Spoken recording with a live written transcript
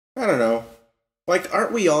I don't know. Like,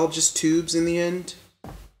 aren't we all just tubes in the end?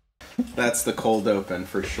 That's the cold open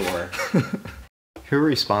for sure. Who are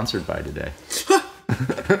we sponsored by today?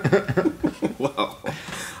 Well,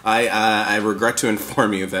 I regret to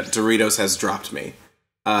inform you that Doritos has dropped me.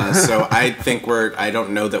 So I think I don't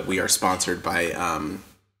know that we are sponsored by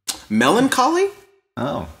Melancholy?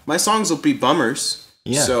 Oh. My songs will be bummers.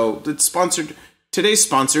 Yeah. So it's sponsored. Today's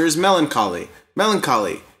sponsor is Melancholy.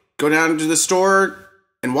 Melancholy. Go down to the store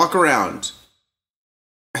and walk around.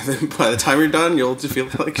 And then by the time you're done, you'll just feel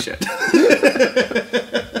like shit.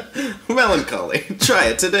 Melancholy. Try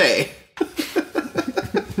it today.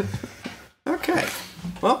 Okay.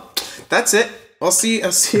 Well, that's it. I'll see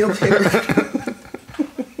you later.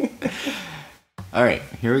 All right,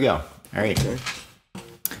 here we go. All right. Okay.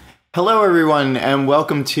 Hello, everyone, and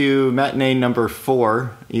welcome to Matinee number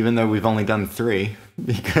 4, even though we've only done 3,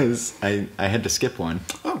 because I had to skip one.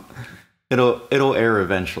 Oh. It'll air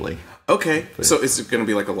eventually. Okay. So is it going to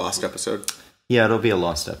be like a lost episode? Yeah, it'll be a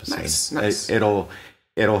lost episode. Nice.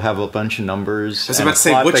 It'll have a bunch of numbers. I was about to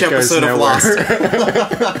say, which episode of Lost?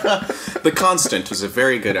 The Constant was a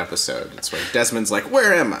very good episode. It's where Desmond's like,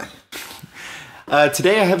 where am I?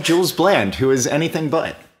 Today I have Juels Bland, who is anything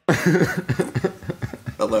but.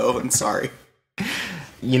 Hello, and sorry.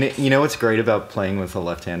 You know what's great about playing with a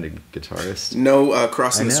left-handed guitarist? No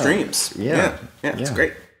crossing the streams. Yeah, it's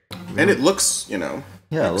great. And it looks, it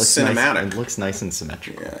looks cinematic. Nice. It looks nice and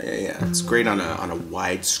symmetrical. Yeah. It's great on a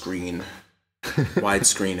widescreen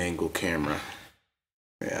angle camera.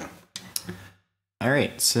 Yeah. All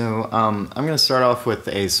right, so I'm going to start off with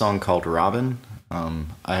a song called Robin.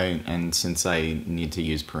 And since I need to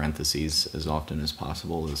use parentheses as often as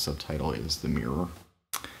possible, the subtitle is The Mirror.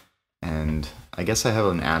 And I guess I have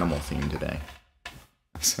an animal theme today.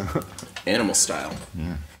 So animal style.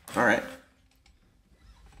 Yeah. All right.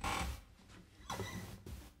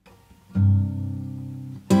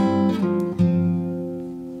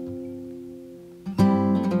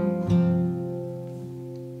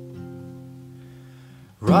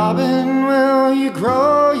 Robin, will you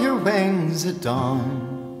grow your wings at dawn?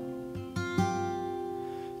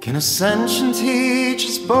 Can ascension teach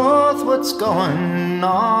us both what's going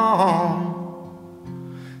on?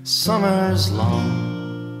 Summer's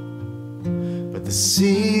long, but the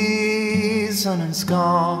season is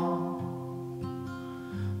gone.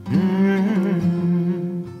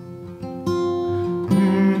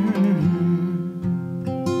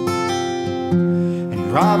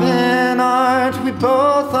 And Robin, aren't we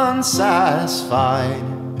both unsatisfied?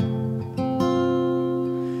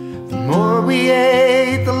 The more we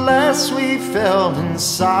ate, the less we felt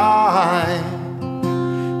inside.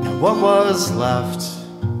 Now what was left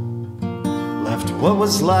what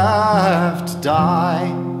was left to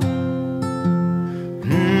die.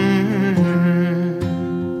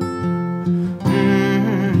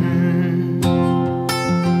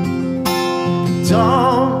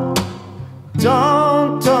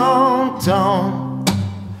 Don't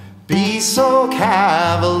be so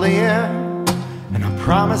cavalier, and I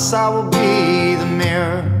promise I will be the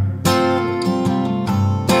mirror.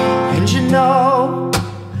 And no,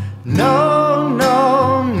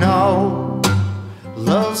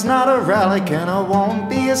 love's not a relic, and I won't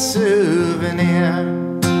be a souvenir.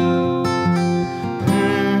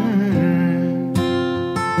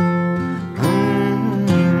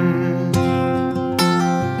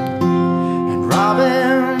 And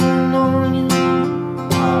Robin,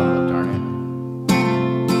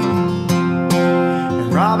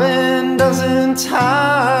 Robin, doesn't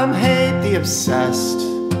time hate the obsessed?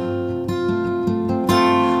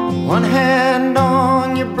 One hand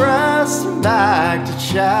on your breast and back to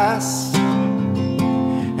chest,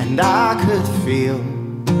 and I could feel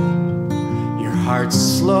your heart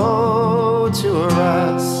slow to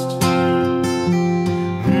arrest.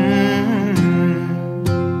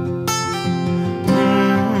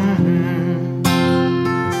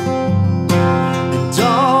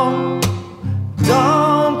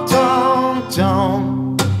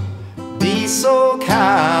 Don't be so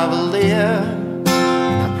cavalier, and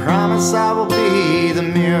I promise I will be the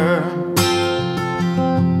mirror.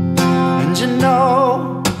 And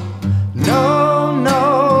no,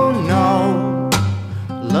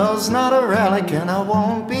 love's not a relic, and I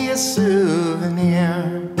won't be a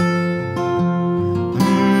souvenir.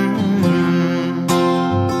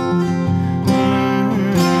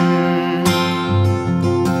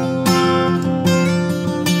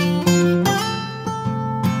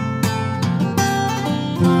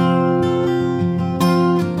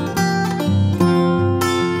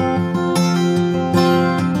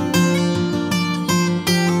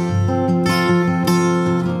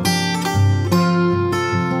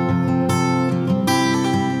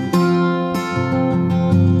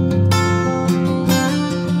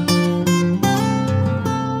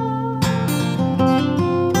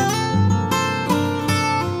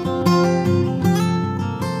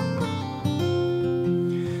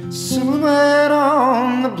 silhouette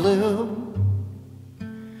on the blue,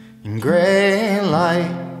 in gray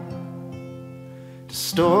light,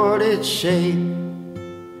 distorted shape,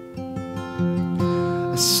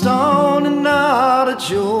 a stone and not a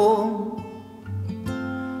jewel,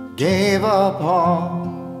 gave up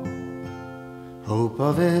all hope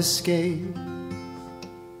of escape.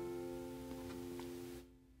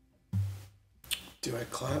 Do I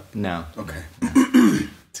clap? No. Okay.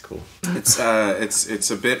 It's cool. It's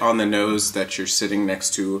a bit on the nose that you're sitting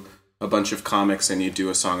next to a bunch of comics and you do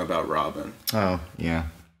a song about Robin. Oh, yeah.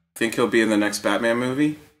 Think he'll be in the next Batman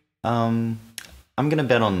movie? I'm gonna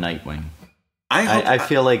bet on Nightwing. I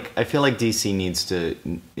feel like DC needs to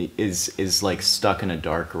is like stuck in a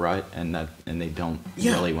dark rut, and they don't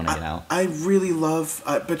really want to get out. I really love,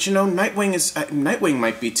 but you know, Nightwing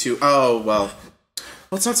might be too. Oh well,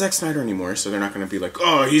 it's not Zack Snyder anymore, so they're not going to be like,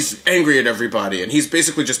 oh, he's angry at everybody, and he's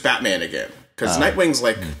basically just Batman again. Because Nightwing's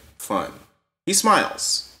like fun. He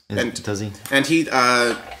smiles, Does he? And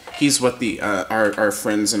he's what our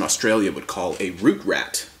friends in Australia would call a root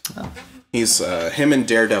rat. Oh. He's him and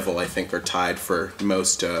Daredevil, I think, are tied for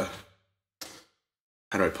most. How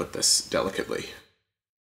do I put this delicately?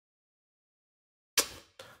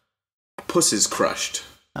 Puss is crushed.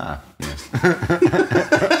 Ah, yes.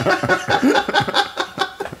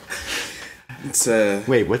 It's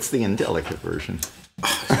Wait, what's the indelicate version?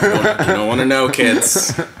 You don't want to know,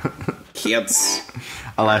 kids. Kids.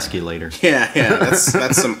 I'll ask you later. Yeah,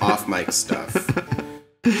 that's some off mic stuff.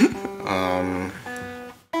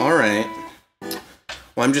 All right.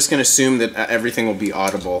 Well, I'm just gonna assume that everything will be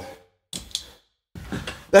audible.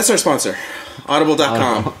 That's our sponsor,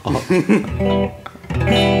 Audible.com.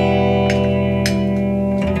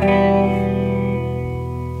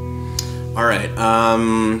 All right.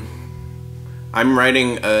 I'm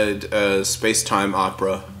writing a space-time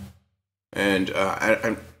opera, and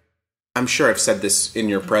I'm sure I've said this in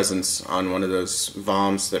your presence on one of those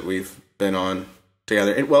VOMs that we've been on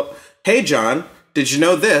together. And, well, hey, John, did you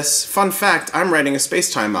know this? Fun fact, I'm writing a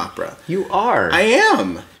space-time opera. You are? I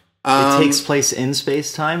am. It takes place in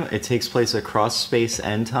space-time? It takes place across space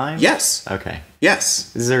and time? Yes. Okay.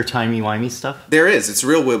 Yes. Is there timey-wimey stuff? There is. It's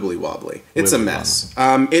real wibbly-wobbly. It's a mess.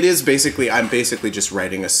 It is I'm basically just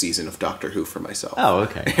writing a season of Doctor Who for myself. Oh,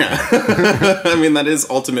 okay. Yeah. I mean, that is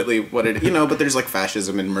ultimately what it, but there's like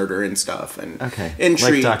fascism and murder and stuff and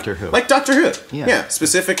intrigue. Like Doctor Who. Like Doctor Who. Yeah.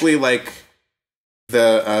 Specifically like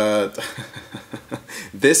the,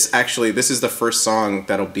 this is the first song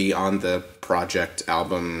that'll be on the Project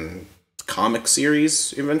album comic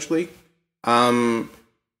series eventually. And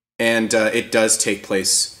it does take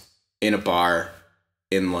place in a bar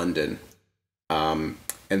in London. And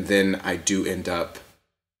then I do end up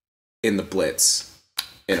in the Blitz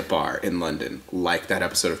in a bar in London, like that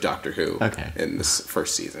episode of Doctor Who in this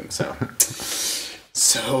first season.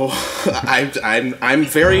 So I'm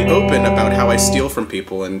very open about how I steal from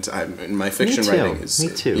people, and my fiction writing is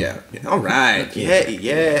me too. Yeah. All right.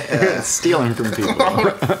 Yeah. Stealing from people.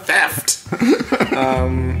 Theft.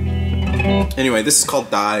 Anyway, this is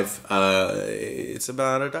called Dive. It's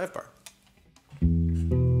about a dive bar.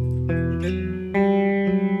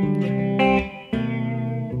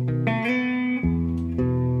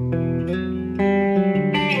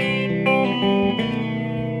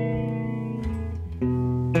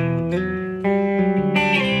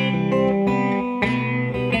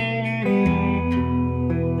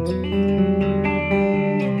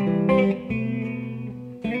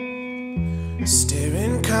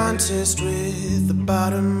 With the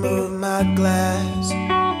bottom of my glass,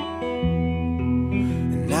 and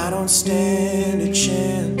I don't stand a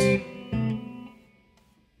chance.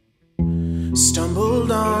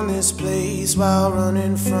 Stumbled on this place while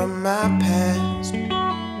running from my past,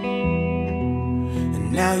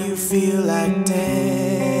 and now you feel like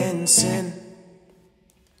dancing.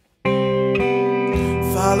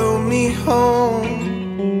 Follow me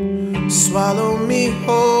home, swallow me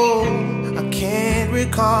whole. I can't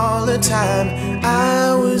recall a time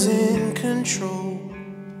I was in control.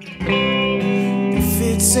 It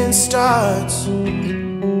fits and starts,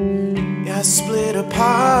 I split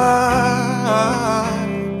apart.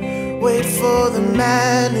 Wait for the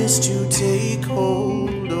madness to take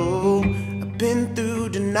hold. Oh, I've been through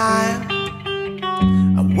denial,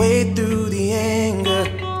 I wade through the anger,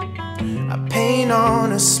 I paint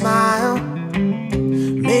on a smile,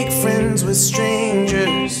 make friends with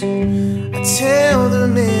strangers. I tell the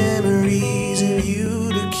memories of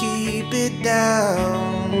you to keep it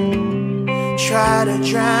down. Try to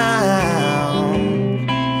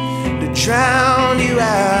drown you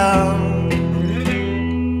out.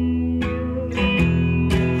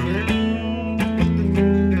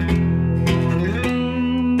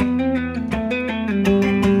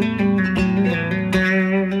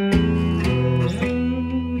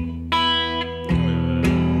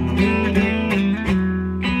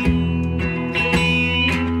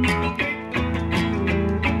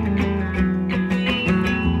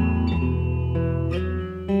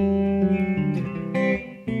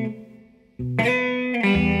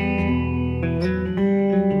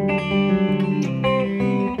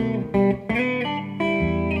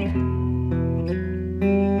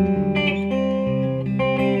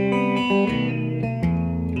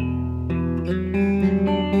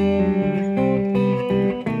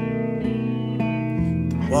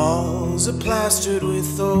 plastered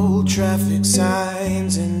with old traffic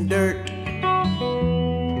signs and dirt.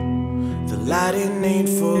 The lighting ain't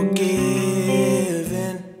forgiving.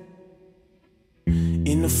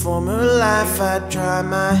 In a former life I'd try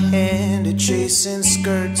my hand at chasing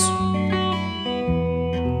skirts.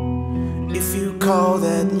 If you call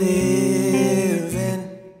that living.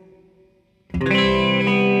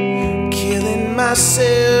 Killing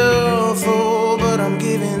myself, oh, but I'm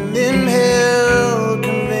giving them hell.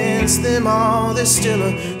 Convince them all there's still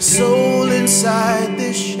a soul inside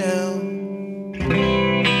this shell.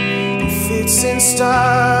 It fits and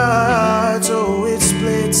starts, oh, it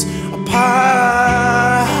splits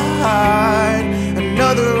apart.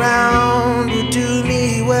 Another round would do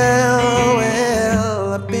me well.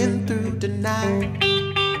 Well, I've been through the night,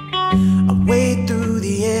 I wade through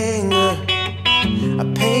the anger, I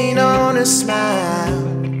paint on a smile,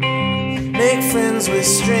 make friends with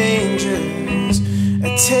strangers,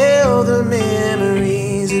 I tell the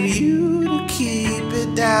memories of you to keep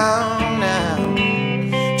it down now.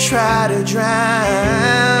 Try to drown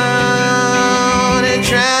and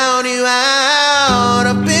drown you out.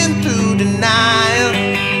 I've been through denial,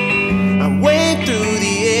 I wade through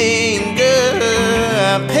the anger,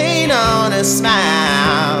 I paint on a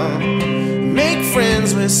smile, make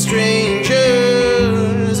friends with strangers,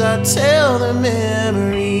 I tell the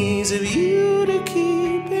memories of you to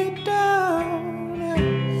keep it down.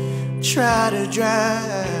 Try to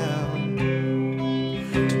drown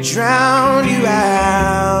you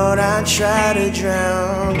out. I try to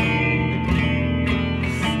drown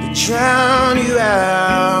you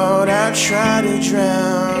out. I try to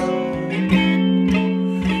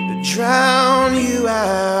drown you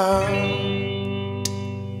out.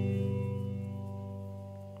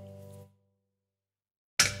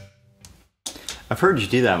 I've heard you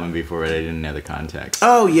do that one before, but I didn't know the context.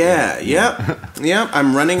 Oh, yeah. Yep. Yep.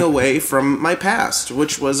 I'm running away from my past,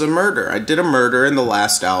 which was a murder. I did a murder in the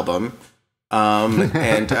last album.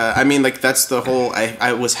 I mean, like, that's the whole...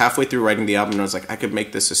 I was halfway through writing the album, and I was like, I could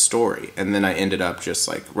make this a story. And then I ended up just,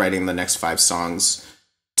 like, writing the next 5 songs,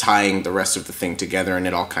 tying the rest of the thing together, and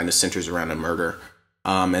it all kind of centers around a murder.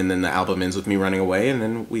 And then the album ends with me running away, and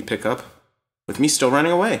then we pick up with me still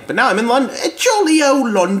running away. But now I'm in London, a jolly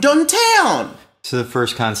old London town! So the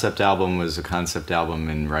first concept album was a concept album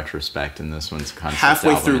in retrospect, and this one's a concept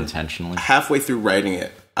album intentionally? Halfway through writing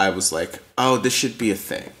it, I was like, oh, this should be a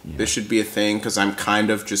thing. Yeah. This should be a thing, because I'm kind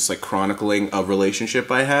of just like chronicling a relationship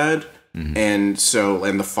I had, and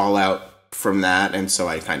the fallout from that, and so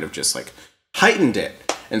I kind of just like heightened it.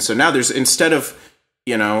 And so now there's, instead of,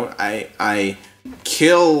 you know, I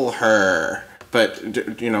kill her,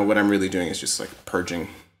 but, you know, what I'm really doing is just like purging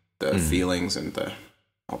the feelings and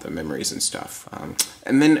all the memories and stuff.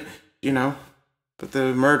 And then, you know, but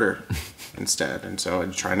the murder instead. And so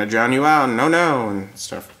I'm trying to drown you out, no, and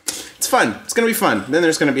stuff. It's fun. It's going to be fun. Then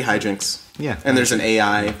there's going to be hijinks. Yeah. And there's an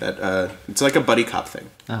AI that, it's like a buddy cop thing.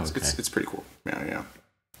 Oh, okay. It's pretty cool. Yeah.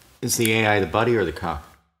 Is the AI the buddy or the cop?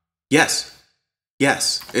 Yes.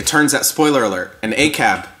 It turns out, spoiler alert, an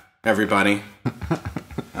ACAB, everybody.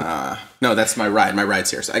 No, that's my ride. My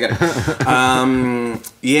ride's here, so I got it.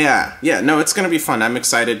 Yeah. No, it's going to be fun. I'm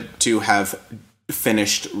excited to have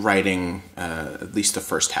finished writing at least the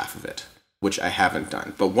first half of it, which I haven't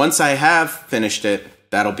done. But once I have finished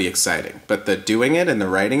it, that'll be exciting. But the doing it and the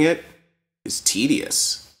writing it is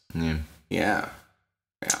tedious. Yeah.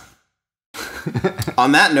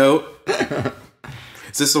 On that note,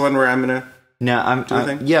 is this the one where I'm going to... No,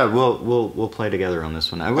 yeah, we'll play together on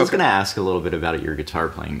this one. I was going to ask a little bit about your guitar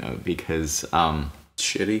playing though, because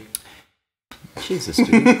shitty. Jesus,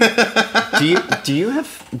 dude. do you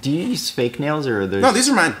use fake nails or are those? No, these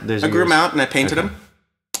are mine. I grew them out and I painted them.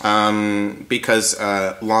 Because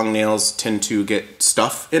long nails tend to get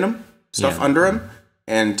stuff in them, under them,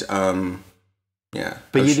 and yeah.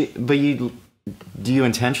 But you. Do you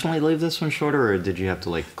intentionally leave this one shorter, or did you have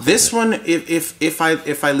to like this one? If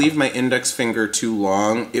I leave my index finger too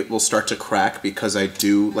long, it will start to crack because I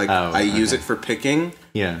do I use it for picking.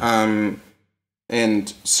 Yeah.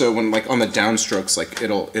 And so when like on the downstrokes, like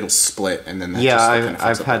it'll split, and then that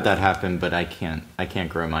I've had that happen, but I can't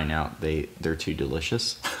grow mine out. They're too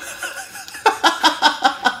delicious.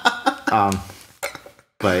 Yum.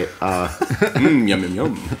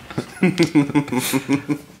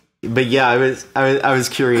 But yeah, I was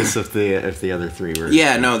curious if the other 3 were.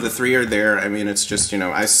 Yeah, no, the 3 are there. I mean, it's just, you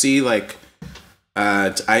know, I see like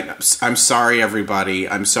I'm sorry, everybody.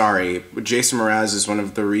 I'm sorry. Jason Mraz is one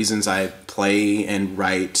of the reasons I play and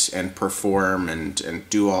write and perform and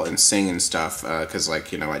do all and sing and stuff. Because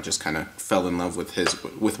like, you know, I just kind of fell in love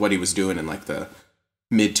with what he was doing in like the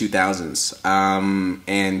mid 2000s.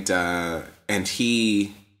 and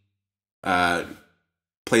he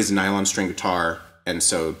plays a nylon string guitar, and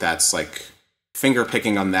so that's like finger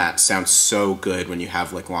picking on that sounds so good when you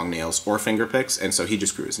have like long nails or finger picks, and so he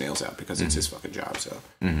just grew his nails out because it's his fucking job. So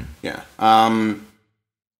yeah,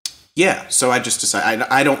 yeah. So I just decided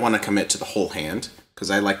I don't want to commit to the whole hand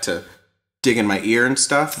because I like to dig in my ear and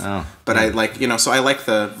stuff. Oh, but I like, so I like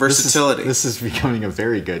the versatility. This is becoming a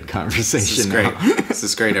very good conversation. This is great. This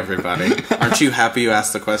is great, everybody. Aren't you happy you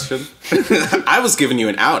asked the question? I was giving you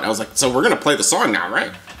an out. I was like, so we're going to play the song now,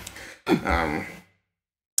 right?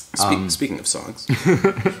 Speaking of songs.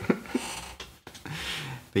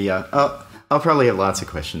 But yeah, I'll probably have lots of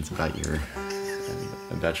questions about your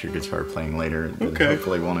guitar playing later. That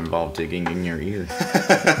hopefully won't involve digging in your ear.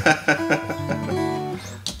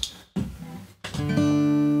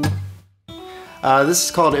 This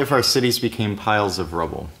is called If Our Cities Became Piles of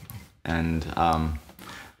Rubble. And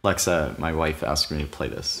Lexa, my wife, asked me to play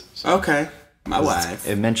this. So okay. My wife.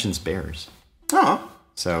 It mentions bears. Oh.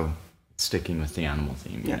 So, sticking with the animal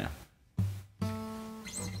theme, yeah.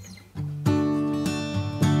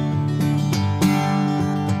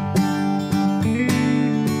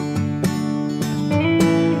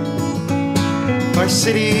 Our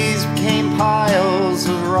cities became piles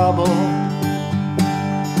of rubble.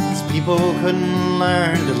 People couldn't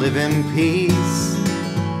learn to live in peace.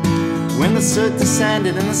 When the soot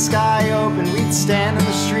descended and the sky opened, we'd stand in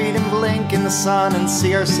the street and blink in the sun and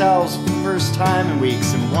see ourselves for the first time in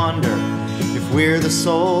weeks and wonder if we're the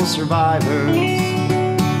sole survivors.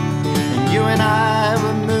 And you and I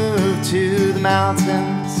would move to the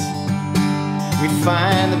mountains. We'd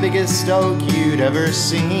find the biggest oak you'd ever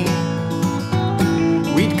seen.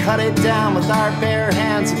 We'd cut it down with our bare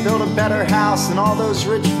hands and build a better house than all those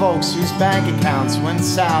rich folks whose bank accounts went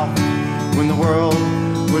south when the world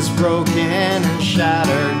was broken and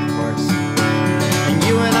shattered, of course. And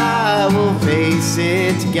you and I will face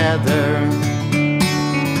it together.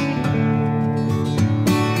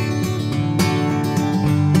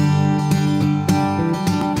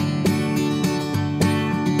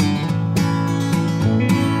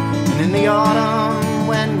 And in the autumn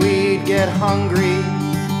when we'd get hungry,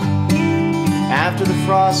 after the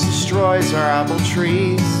frost destroys our apple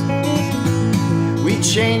trees, we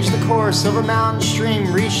change the course of a mountain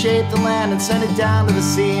stream, reshape the land and send it down to the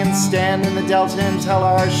sea, and stand in the delta and tell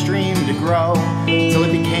our stream to grow till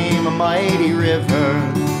it became a mighty river.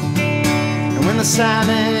 And when the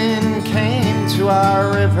salmon came to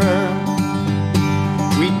our river,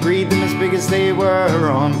 we'd breed them as big as they were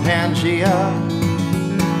on Pangea.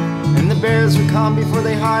 And the bears would come before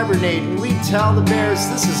they hibernate, and we'd tell the bears,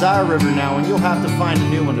 this is our river now and you'll have to find a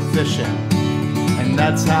new one to fish in. And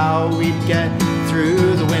that's how we'd get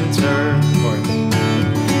through the winter, of course.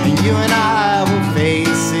 And you and I will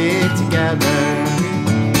face it together.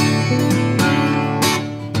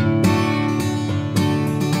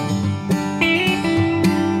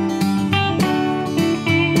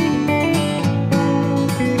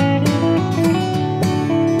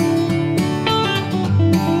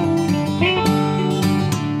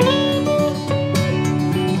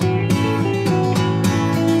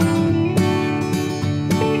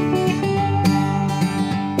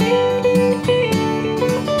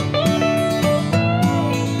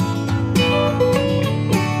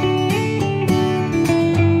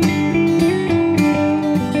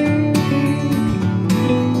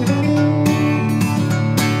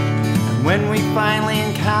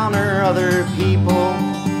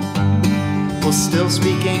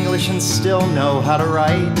 Speak English and still know how to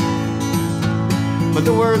write. But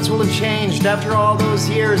the words will have changed after all those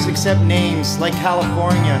years, except names like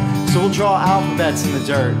California. So we'll draw alphabets in the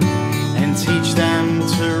dirt and teach them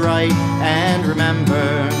to write and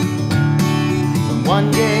remember. And one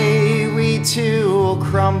day we too will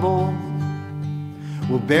crumble.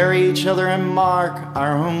 We'll bury each other and mark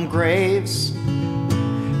our own graves.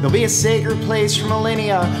 There'll be a sacred place for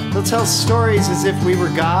millennia. They'll tell stories as if we were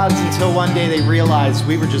gods, until one day they realize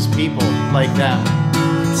we were just people like them.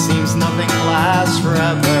 It seems nothing lasts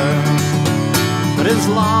forever, but as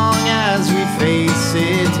long as we face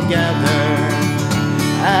it together,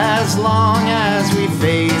 as long as we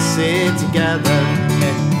face it together.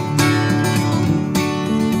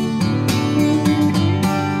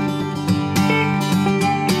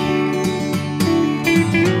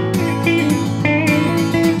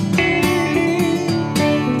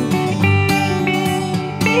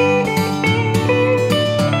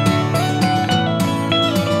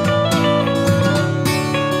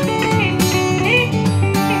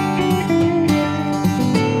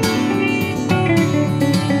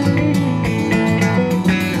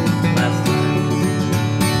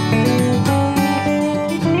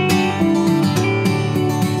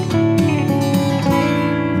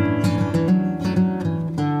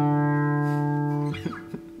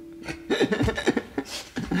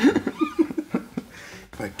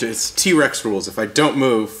 It's T-Rex rules. If I don't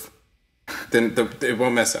move, then it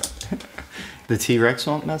won't mess up. The T-Rex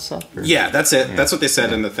won't mess up? Or? Yeah, that's it. Yeah. That's what they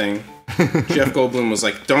said in the thing. Jeff Goldblum was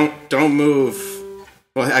like, don't move.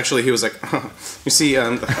 Well, actually, he was like, you see,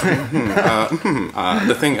 the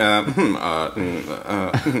thing,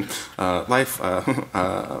 life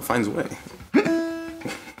finds a way.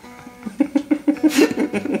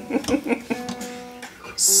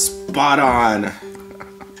 Spot on.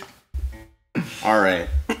 All right.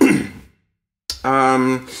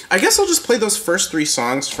 I guess I'll just play those first 3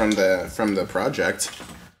 songs from the project.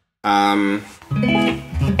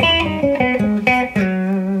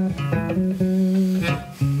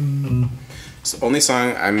 It's the only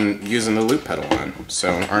song I'm using the loop pedal on.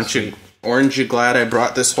 So aren't you glad I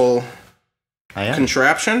brought this whole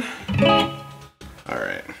contraption? All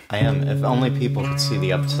right. I am. If only people could see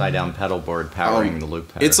the upside down pedal board powering the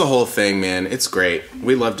loop pedal. It's a whole thing, man. It's great.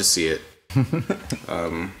 We love to see it.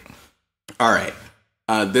 All right.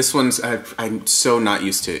 This one's I'm so not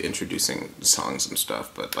used to introducing songs and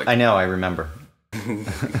stuff, but like I know, I remember.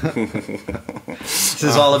 This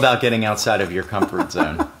is all about getting outside of your comfort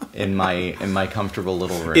zone in my comfortable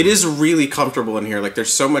little room. It is really comfortable in here. Like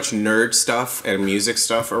there's so much nerd stuff and music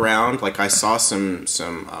stuff around. Like I saw some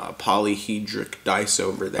polyhedric dice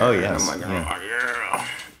over there. Oh yes. And I'm like, yeah.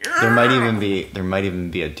 There might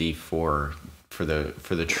even be a D4 for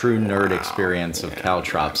the true nerd experience of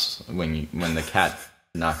caltrops when the cat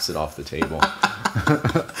knocks it off the table.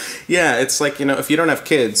 Yeah, it's like, if you don't have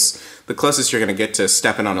kids, the closest you're going to get to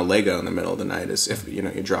stepping on a Lego in the middle of the night is if, you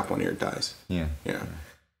drop one of your dice. Yeah.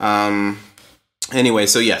 Anyway,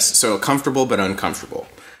 so comfortable but uncomfortable.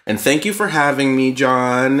 And thank you for having me,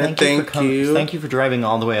 Jon. Thank you. Thank you for driving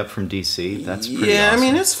all the way up from DC. That's pretty awesome. I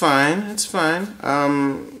mean, it's fine. It's fine.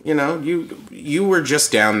 You were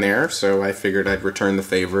just down there, so I figured I'd return the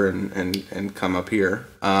favor and come up here.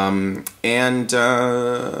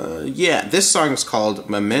 This song is called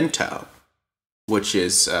Memento, which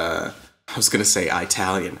is I was going to say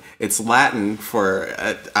Italian. It's Latin for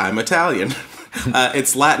I'm Italian.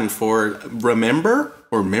 It's Latin for remember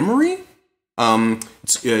or memory.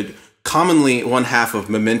 It's commonly one half of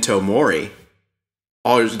Memento Mori.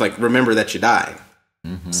 Always like remember that you die.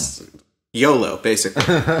 Mm-hmm. YOLO, basically.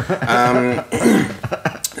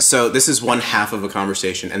 So this is one half of a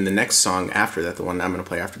conversation, and the next song after that, the one I'm going to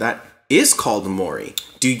play after that, is called Mori.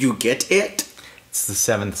 Do you get it? It's the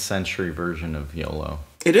 7th century version of YOLO.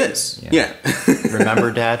 It is. Yeah.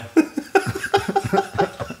 Remember, Dad?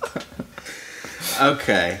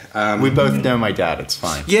 Okay. We both know my dad. It's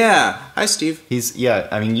fine. Yeah. Hi, Steve.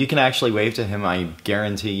 I mean, you can actually wave to him. I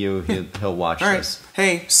guarantee you he'll watch this.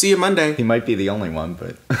 Hey, see you Monday. He might be the only one,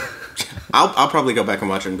 but... I'll probably go back and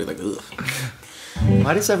watch it and be like, ugh.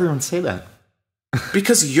 Why does everyone say that?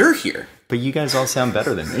 Because you're here. But you guys all sound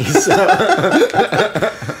better than me, so...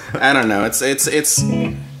 I don't know.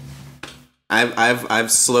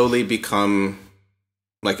 I've slowly become...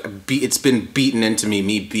 Like, it's been beaten into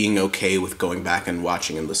me being okay with going back and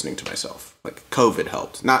watching and listening to myself. Like, COVID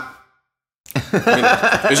helped.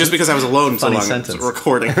 It was just because I was alone so long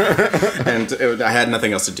recording. And I had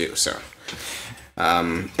nothing else to do, so.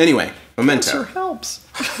 Anyway, Memento. Sure helps.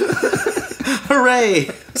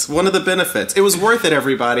 Hooray! It's one of the benefits. It was worth it,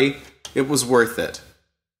 everybody. It was worth it.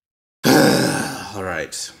 All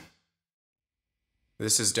right.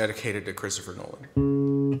 This is dedicated to Christopher Nolan.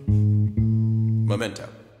 Memento.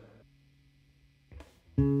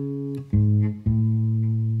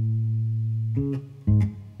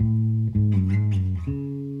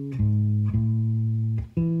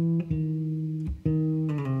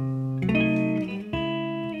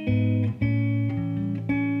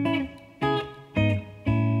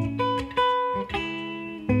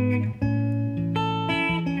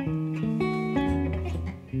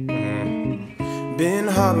 Been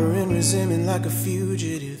harboring resentment like a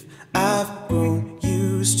fugitive. I've grown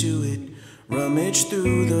used to it. Rummage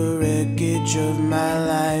through the wreckage of my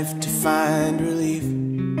life to find relief.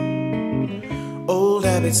 Old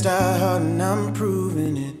habits die hard and I'm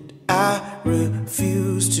proving it. I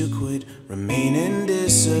refuse to quit, remaining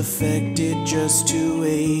disaffected just to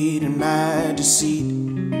aid in my deceit.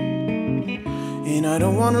 And I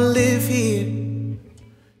don't wanna live here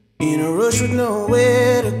in a rush with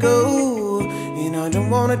nowhere to go. And I don't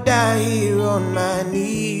wanna die here on my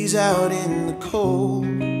knees out in the cold.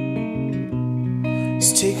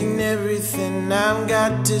 It's taking everything I've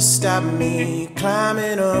got to stop me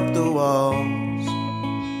climbing up the walls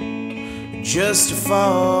just to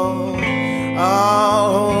fall.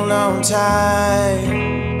 I'll hold on tight,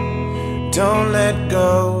 don't let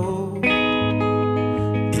go.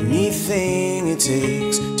 Anything it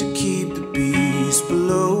takes to keep the peace beast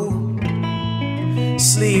below.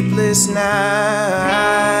 Sleepless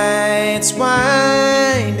nights,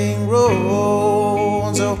 winding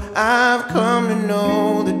roads. Oh, I've come to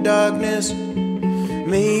know the darkness.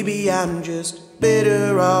 Maybe I'm just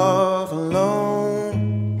better off alone.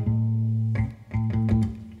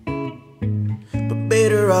 But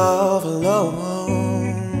better off alone.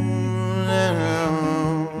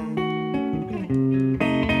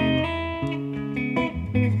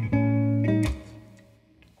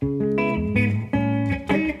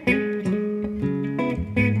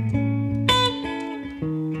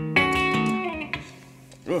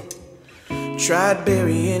 Tried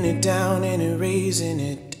burying it down and erasing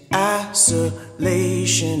it.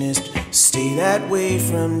 Isolationist. Stay that way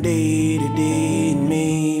from day to day, and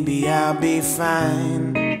maybe I'll be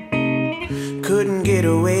fine. Couldn't get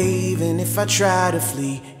away even if I tried to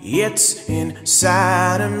flee. It's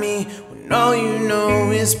inside of me. When all you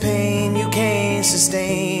know is pain, you can't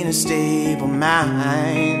sustain a stable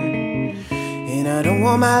mind. And I don't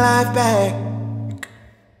want my life back.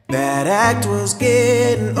 That act was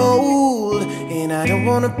getting old, and I don't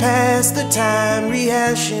wanna pass the time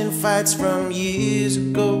rehashing fights from years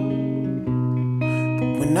ago.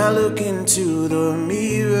 But when I look into the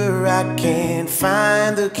mirror, I can't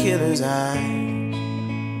find the killer's eyes.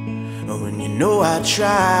 Oh, and you know I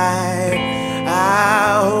tried,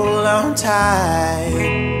 I hold on tight.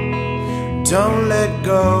 Don't let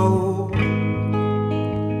go.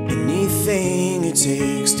 Anything it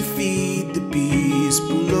takes to feed the beast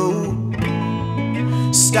below.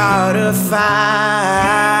 Start a fight,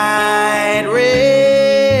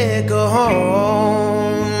 Rick, go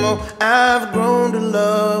home. Oh, I've grown to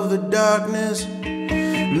love the darkness.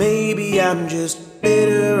 Maybe I'm just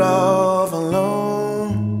better off alone.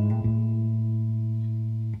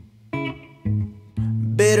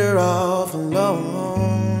 Better off alone.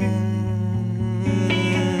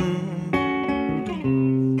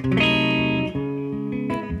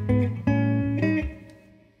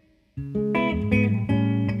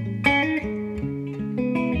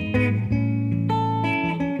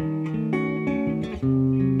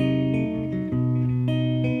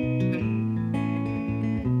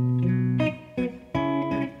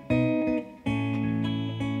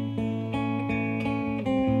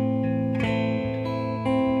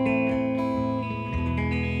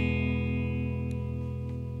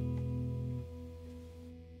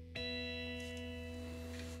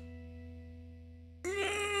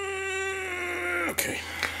 Okay.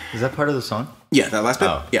 Is that part of the song? Yeah, that last bit.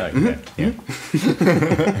 Oh, yeah. Okay. Yeah.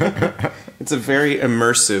 It's a very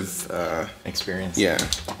immersive Experience. Yeah.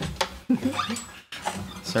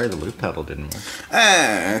 Sorry, the loop pedal didn't work.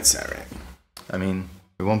 It's all right. I mean,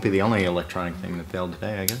 it won't be the only electronic thing that failed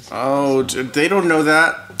today, I guess. Oh, they don't know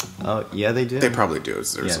that. Oh, yeah, they do. They probably do.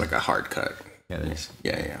 There's Yeah. like a hard cut. Yeah, there's.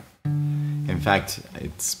 Yeah. In fact,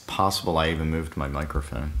 it's possible I even moved my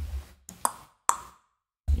microphone.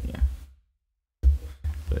 Yeah.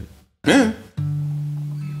 But Yeah.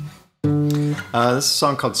 this is a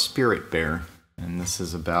song called Spirit Bear, and this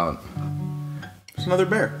is about. There's another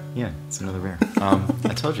bear. Yeah, it's another bear.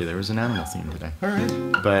 I told you there was an animal theme today. All right.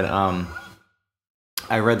 But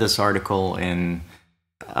I read this article in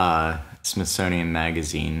Smithsonian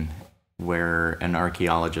Magazine where an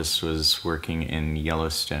archaeologist was working in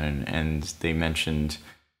Yellowstone, and they mentioned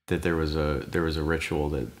that there was a ritual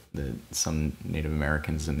that some Native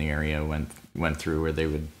Americans in the area went through, where they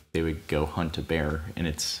would go hunt a bear in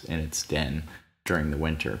its den during the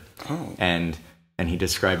winter. Oh. And he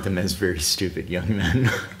described them as very stupid young men.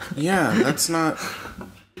 Yeah, that's not.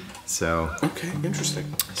 So Okay, interesting.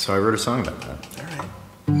 I wrote a song about that. All right.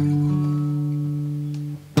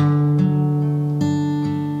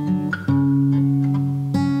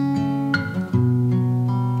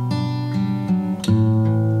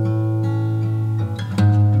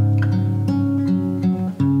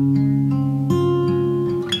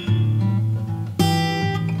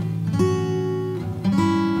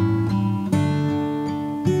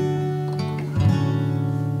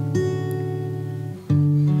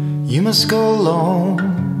 You must go alone.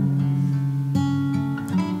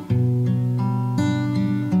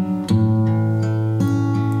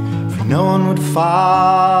 For no one would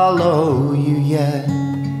follow you yet.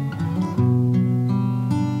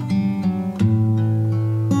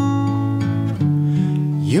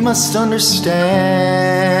 You must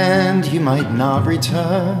understand you might not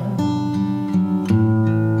return.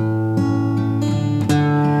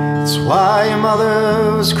 That's why your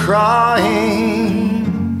mother was crying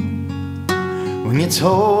when you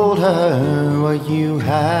told her what you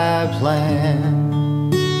had planned.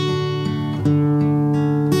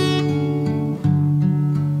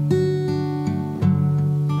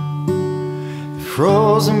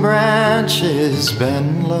 frozen branches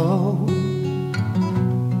bend low.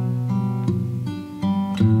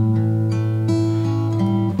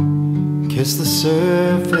 Kiss the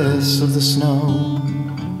surface of the snow.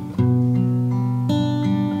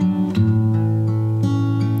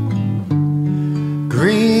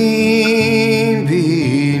 Green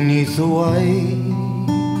beneath the white,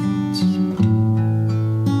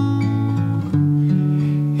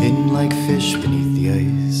 hidden like fish beneath the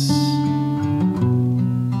ice.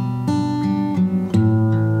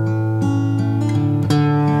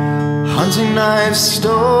 Hunting knife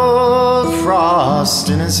stole the frost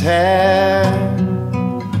in his hair,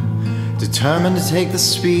 determined to take the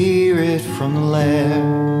spirit from the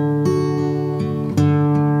lair.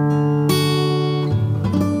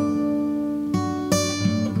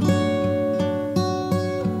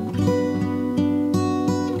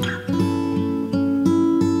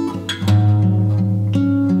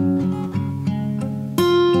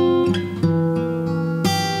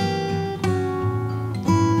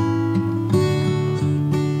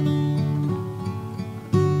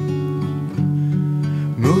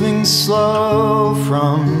 Slow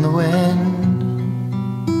from the wind,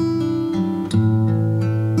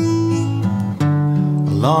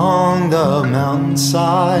 along the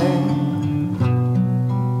mountainside,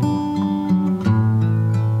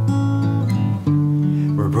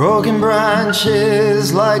 where broken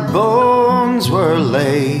branches like bones were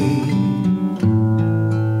laid.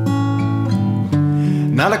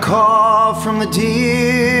 Not a call from the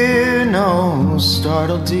deer, no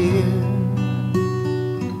startled deer.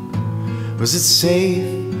 Was it safe,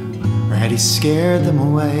 or had he scared them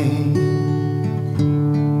away?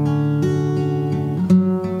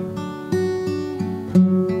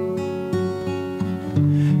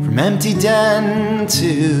 From empty den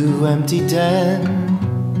to empty den,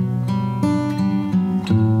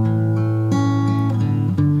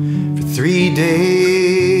 for 3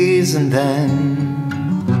 days and then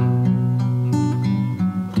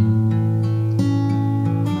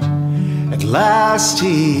at last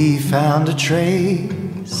he found a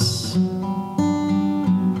trace,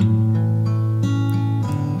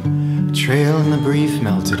 a trail in the brief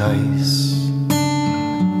melted ice.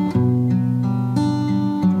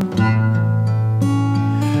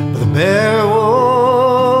 But the bear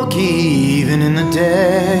woke even in the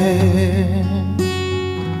dead,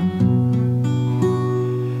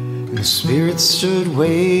 and the spirit stood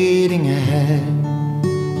waiting ahead.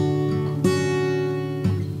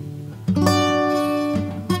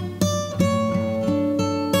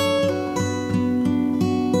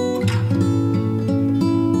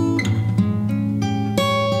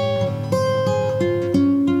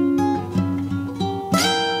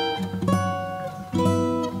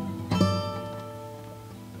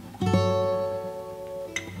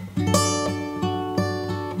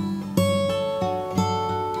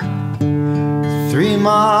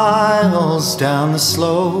 Down the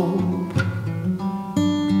slope,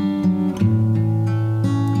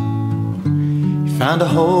 he found a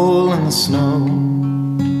hole in the snow.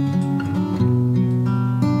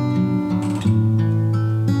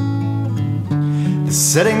 The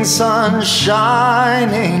setting sun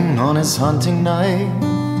shining on his hunting knife,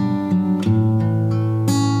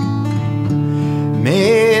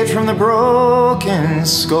 made from the broken,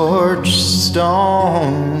 scorched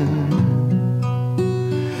stone,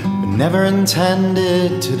 never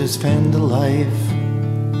intended to defend a life.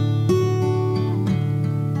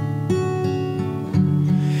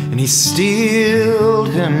 And he steeled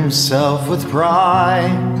himself with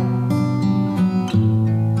pride,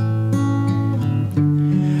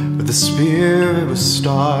 but the spirit was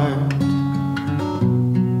starved.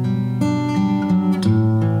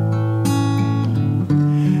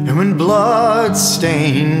 And when blood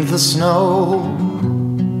stained the snow,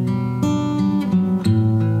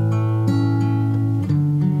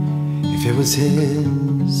 it was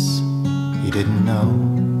his, he didn't know.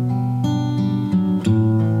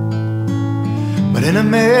 But in a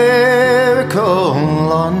miracle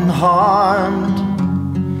unharmed,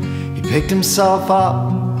 he picked himself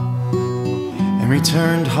up and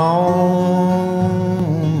returned home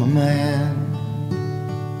a man.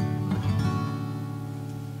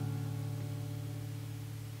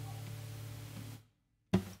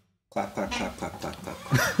 Clap, clap, clap, clap, clap, clap.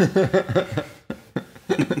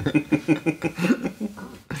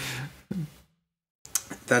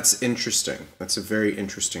 That's interesting. That's a very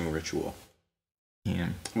interesting ritual. Yeah.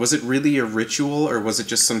 Was it really a ritual, or was it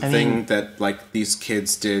just something that like these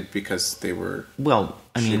kids did because they were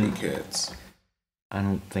shitty kids? I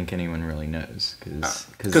don't think anyone really knows because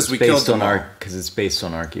it's based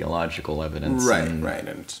on archaeological evidence. Right,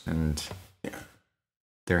 and yeah.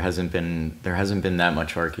 there hasn't been that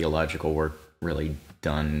much archaeological work really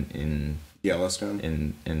done in Yellowstone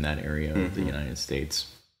in that area of the United States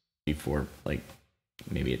before, like,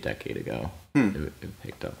 maybe a decade ago. It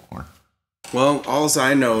picked up more. Well, all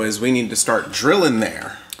I know is we need to start drilling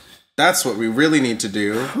there. That's what we really need to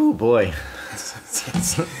do. Oh boy.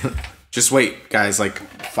 Just wait, guys, like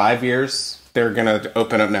 5 years, they're gonna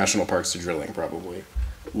open up national parks to drilling, probably.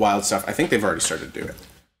 Wild stuff. I think they've already started to do it.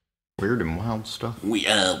 Weird and wild stuff.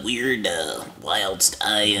 Weird, wild.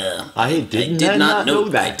 I did not know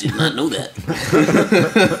that. I did not know that.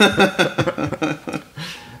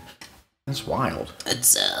 That's wild.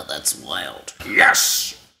 That's wild.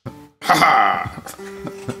 Yes! Ha ha!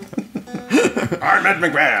 I'm Ed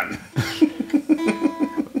McMahon.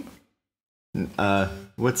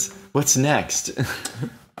 What's next?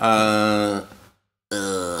 And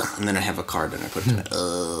then I have a card and I put it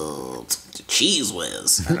Cheese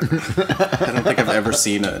whiz. I don't think I've ever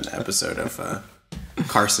seen an episode of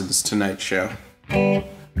Carson's Tonight Show.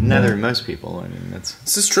 Neither most people. I mean,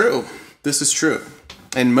 This is true. This is true.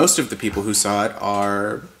 And most of the people who saw it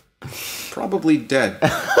are probably dead.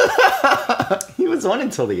 He was on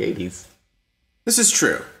until the 80s. This is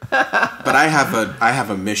true. But I have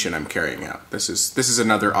a mission I'm carrying out. This is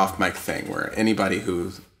another off mic thing where anybody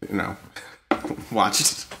who,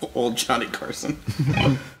 watched old Johnny Carson.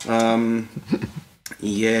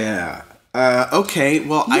 Yeah. Okay,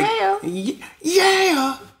 well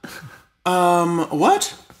yeah.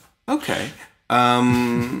 What? Okay.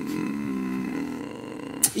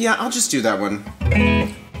 Yeah, I'll just do that one.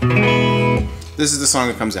 This is the song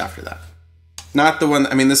that comes after that. Not the one,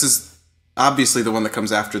 this is obviously the one that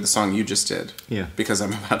comes after the song you just did. Yeah. Because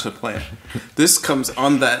I'm about to play it. This comes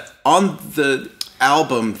on the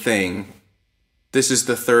album thing. This is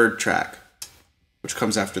the third track, which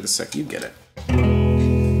comes after the second. You get it.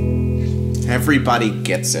 Everybody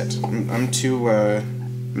gets it. I'm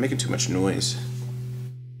making too much noise.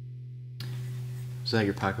 Is that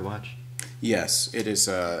your pocket watch? Yes, it is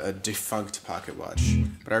a defunct pocket watch.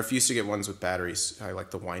 But I refuse to get ones with batteries. I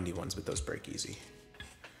like the windy ones, but those break easy.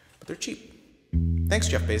 But they're cheap. Thanks,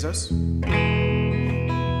 Jeff Bezos.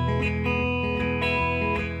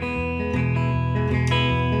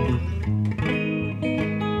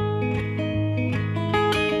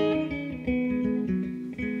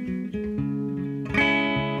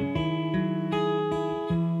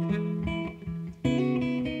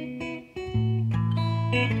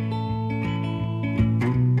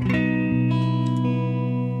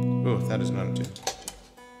 That is not a tune.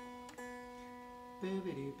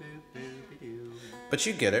 But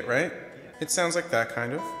you get it, right? It sounds like that,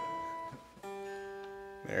 kind of.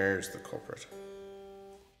 There's the culprit.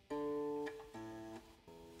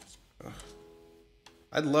 Ugh.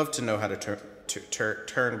 I'd love to know how to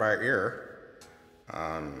turn by ear.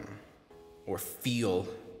 Or feel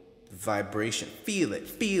vibration. Feel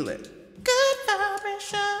it. Good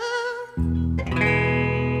vibration.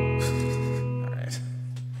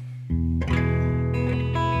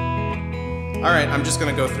 Alright, I'm just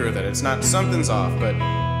gonna go through with it. It's not, something's off, but...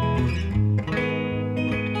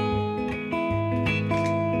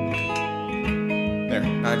 There,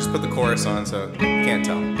 I just put the chorus on, so you can't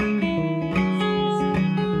tell.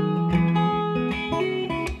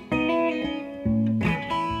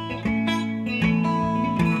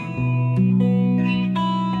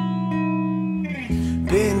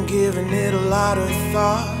 Been giving it a lot of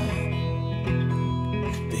thought.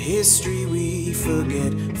 The history we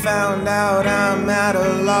forget. Found out I'm at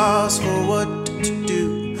a loss for what to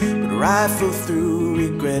do, but rifle through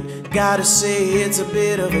regret. Gotta say it's a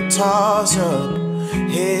bit of a toss-up.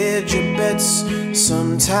 Hedge your bets.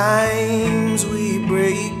 Sometimes we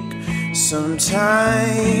break,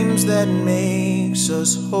 sometimes that makes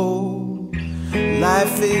us whole.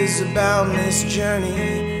 Life is a boundless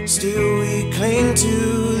journey, still we cling to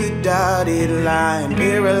the dotted line.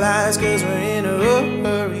 Paralyzed cause we're in a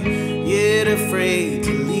hurry, yet afraid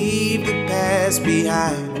to leave the past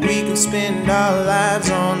behind. We can spend our lives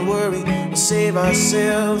on worry, or save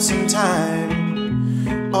ourselves some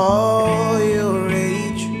time. All your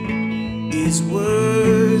age is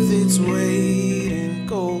worth its weight in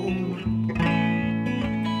gold.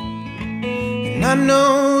 And I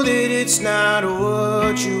know that it's not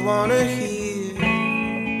what you wanna hear.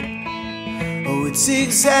 Oh, it's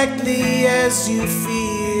exactly as you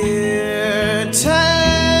fear.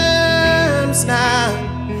 Time's not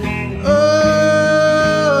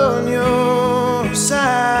on your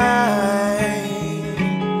side.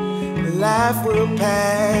 Life will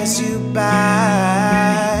pass you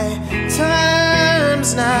by.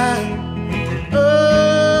 Time's not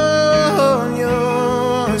on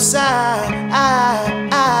your side.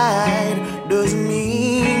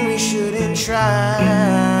 try.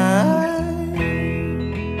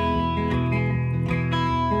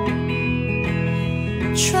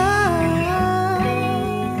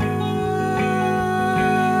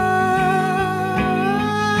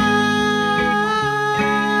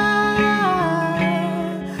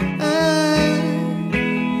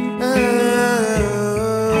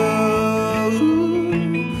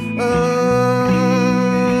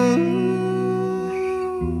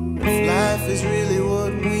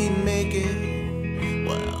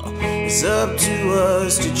 It's up to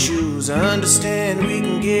us to choose. Understand we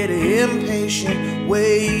can get impatient,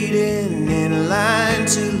 waiting in line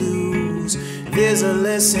to lose. There's a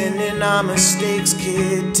lesson in our mistakes,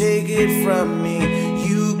 kid, take it from me.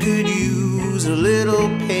 You could use a little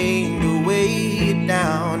pain to weigh it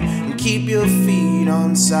down and keep your feet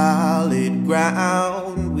on solid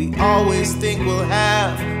ground. We always think we'll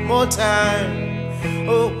have more time.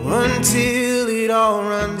 Oh, until it all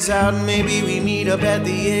runs out, maybe we meet up at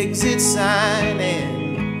the exit sign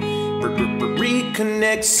and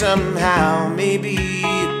reconnect somehow. Maybe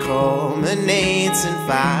it culminates in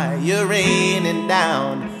fire raining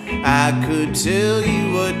down. I could tell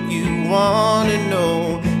you what you want to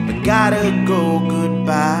know, but gotta go,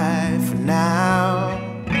 goodbye for now.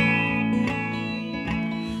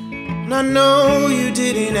 And I know you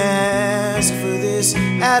didn't ask for this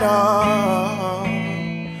at all,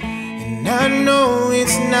 and I know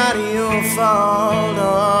it's not your fault.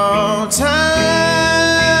 All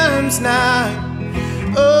time's not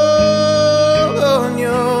on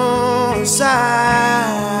your side.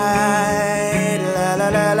 La la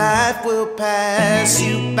la, life will pass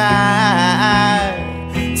you by.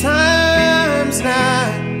 Time's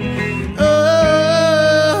not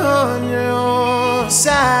on your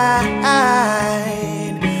side.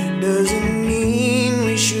 Doesn't mean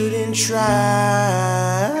we shouldn't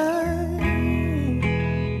try.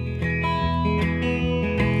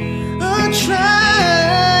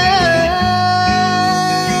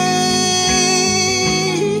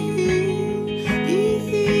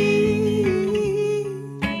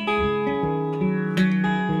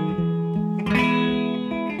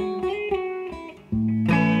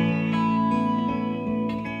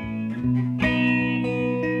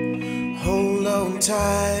 Hold on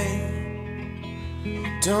tight,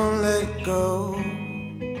 don't let go.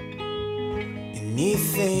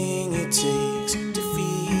 Anything it takes to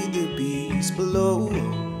feed the beast below.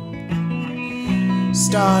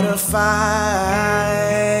 Start a fight,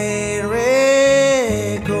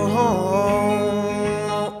 Red, go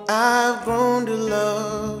home. I've grown to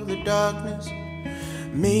love the darkness.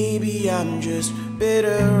 Maybe I'm just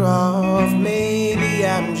better off. Maybe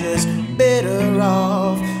I'm just better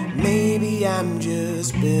off. Maybe I'm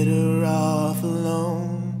just better off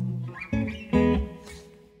alone.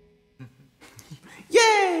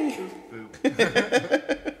 Yay! I'm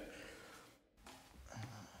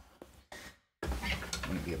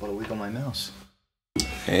gonna be able to wiggle my mouse.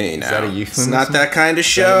 Hey, now. Is that a It's euphemism? not that kind of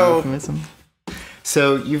Is that a show. euphemism?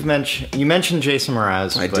 So you mentioned Jason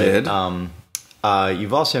Mraz. I but, did.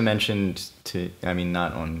 You've also mentioned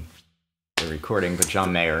not on the recording, but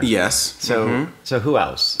John Mayer. Yes. So who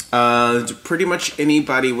else? Pretty much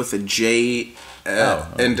anybody with a J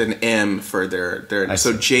and an M for their.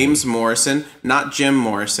 So see. James Morrison, not Jim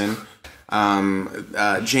Morrison.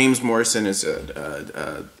 James Morrison is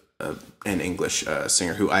an English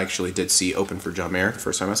singer who I actually did see open for John Mayer the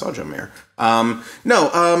first time I saw John Mayer.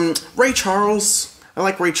 Ray Charles. I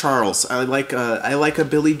like Ray Charles. I like a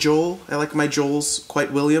Billy Joel. I like my Joels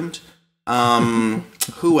quite Williamed.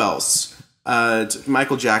 Who else?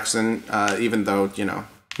 Michael Jackson. Even though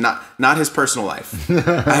not his personal life.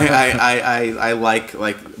 I like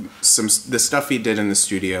the stuff he did in the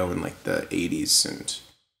studio in like the 80s and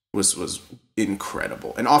was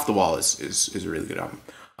incredible. And Off the Wall is a really good album.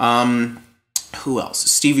 Who else?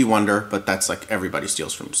 Stevie Wonder, but that's like everybody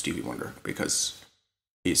steals from Stevie Wonder because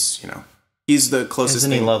he's the closest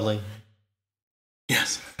Isn't thing. he lovely?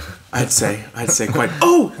 Yes. I'd say quite.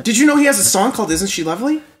 Oh, did you know he has a song called Isn't She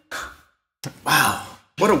Lovely? Wow.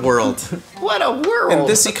 What a world. What a world! In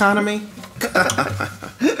this economy.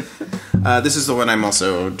 This is the one I'm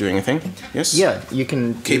also doing a thing. Yes? Yeah, you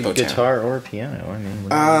can do Capo Town. guitar or piano. I mean,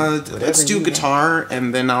 Let's do guitar,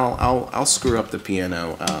 and then I'll screw up the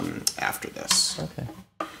piano after this. Okay.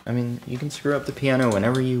 I mean, you can screw up the piano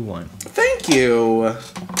whenever you want. Thank you.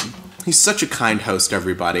 He's such a kind host,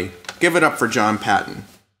 everybody. Give it up for John Patton.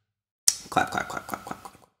 Clap, clap, clap, clap, clap,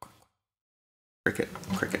 clap, clap.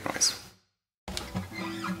 Cricket noise.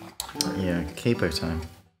 Yeah, capo time.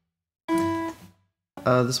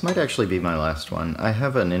 This might actually be my last one. I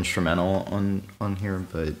have an instrumental on here,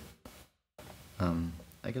 but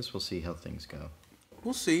I guess we'll see how things go.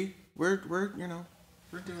 We'll see. We're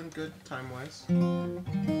doing good time-wise.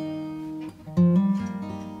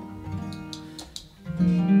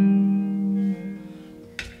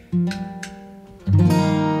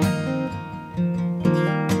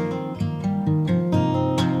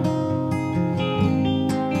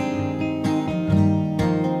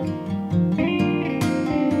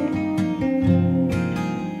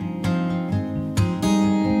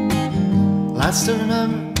 I still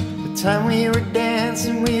remember the time we were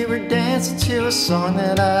dancing to a song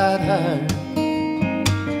that I'd heard.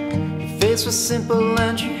 Your face was simple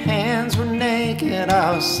and your hands were naked.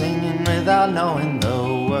 I was singing without knowing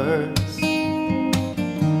the words.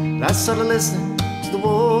 And I started listening to the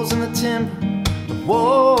wolves in the timber, the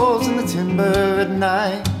wolves in the timber at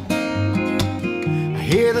night. I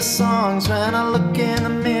hear the songs when I look in the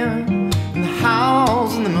mirror, and the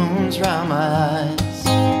howls and the moons round my eyes.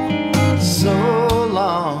 So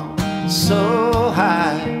long, so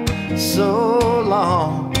high, so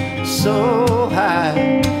long, so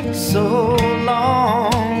high, so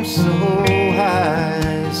long, so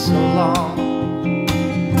high, so long.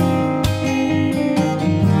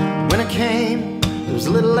 When it came, there was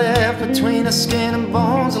a little left between the skin and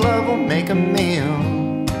bones. Love will make a meal.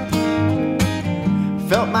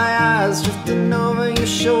 Felt my eyes drifting over your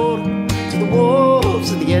shoulder to the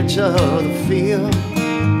wolves at the edge of the field.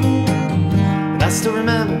 I still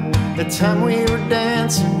remember the time we were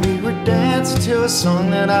dancing to a song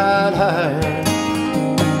that I'd heard.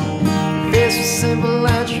 Your face was simple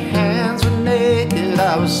and your hands were naked.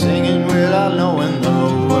 I was singing without knowing the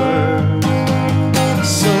words.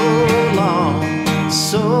 So long,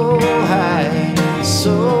 so high,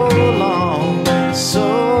 so long,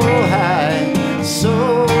 so high,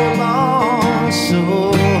 so long,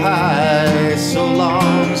 so high, so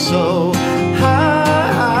long, so high.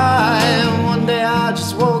 I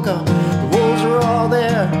just woke up, the wolves were all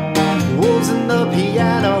there. The wolves in the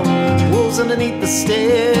piano, the wolves underneath the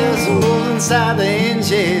stairs, the wolves inside the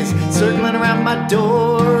hinges, circling around my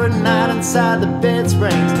door at night inside the bed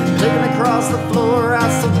springs, clicking across the floor. I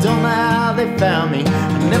still don't know how they found me.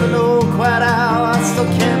 I never know quite how. I still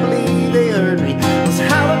can't believe they heard me. I was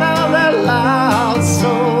howling out that loud.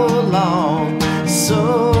 So long,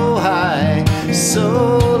 so high,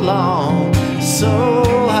 so long, so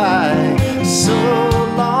high, so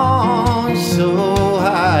long, so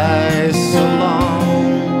high, so long.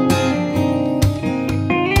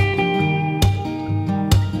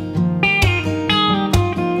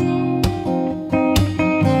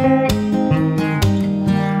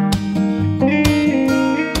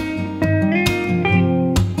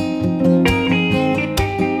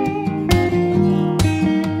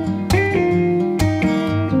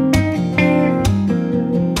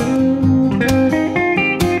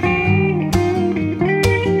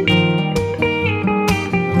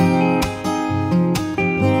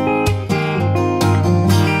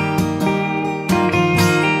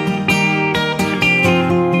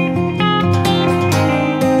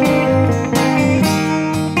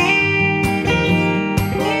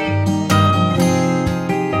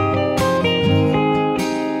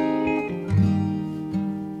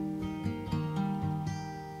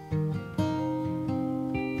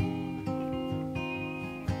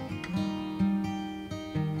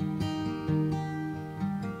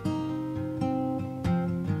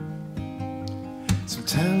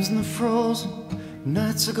 Sometimes in the frozen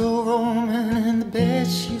nights I go roaming in the bed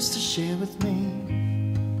she used to share with me.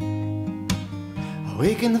 I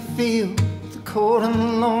wake in the field, the cold and the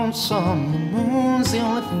lonesome. The moon's the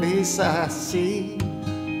only face I see.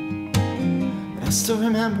 But I still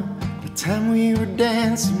remember the time we were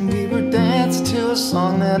dancing to a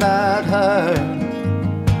song that I'd heard.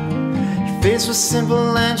 Your face was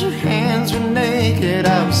simple and your hands were naked.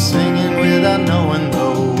 I was singing without knowing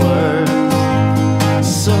the words.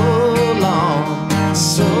 So long,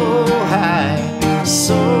 so high,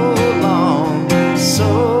 so long,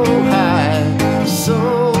 so high, so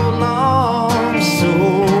long,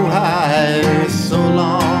 so high, so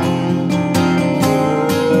long.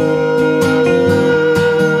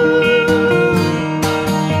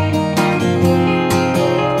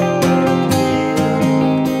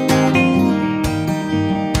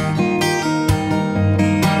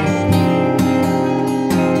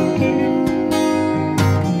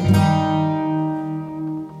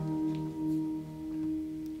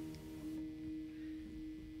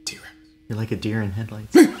 You're like a deer in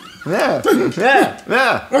headlights. Yeah, yeah,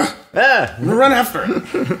 yeah, yeah. Run after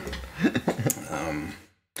it.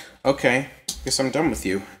 Okay. Guess I'm done with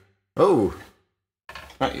you. Oh,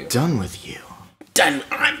 Not you. done with you. Done.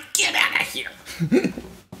 Get out of here.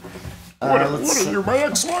 What are you, my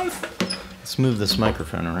ex-wife? Let's move this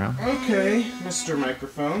microphone around. Okay, Mr.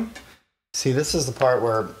 Microphone. See, this is the part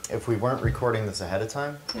where if we weren't recording this ahead of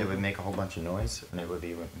time, it would make a whole bunch of noise, and it would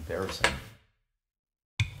be embarrassing.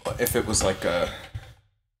 If it was like a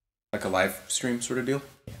live stream sort of deal?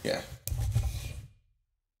 Yeah.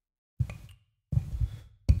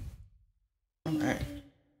 Alright.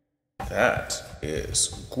 That is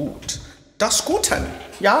gut. Das Guten,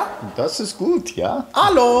 ja? Das ist gut, ja?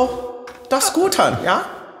 Hallo, das Guten, ja?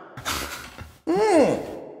 Here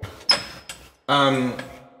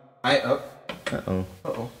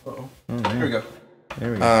we go.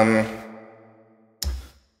 There we go.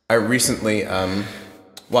 I recently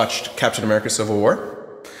watched Captain America: Civil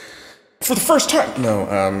War for the first time. No,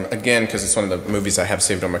 again, because it's one of the movies I have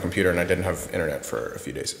saved on my computer, and I didn't have internet for a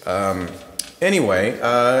few days. Anyway,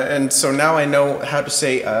 and so now I know how to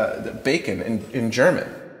say bacon in German.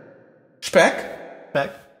 Speck.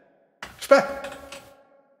 Back. Speck.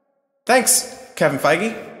 Thanks, Kevin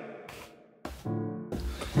Feige.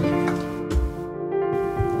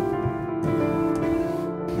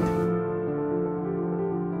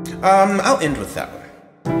 I'll end with that one.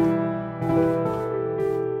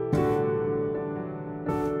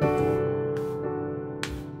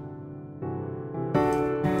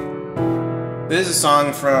 This is a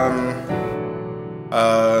song from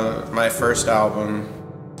my first album.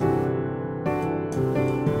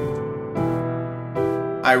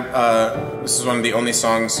 This is one of the only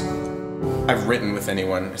songs I've written with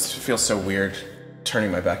anyone. It feels so weird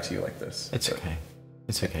turning my back to you like this. It's okay.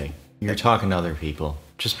 It's okay. You're talking to other people.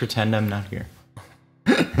 Just pretend I'm not here.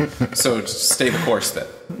 So just stay the course then.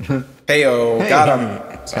 Hey-o, got him.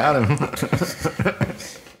 Got him.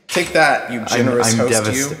 Take that, you generous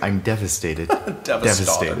host you. I'm devastated.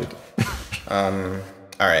 Devastated.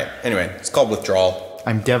 Alright, anyway, it's called Withdrawal.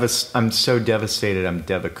 I'm so devastated I'm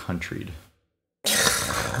devacountryed.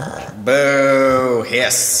 Boo,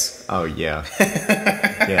 hiss. Oh, yeah.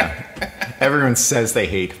 Yeah. Everyone says they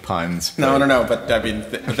hate puns. No, but I mean,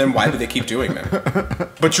 then why do they keep doing them?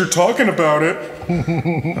 But you're talking about it.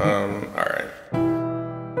 Alright.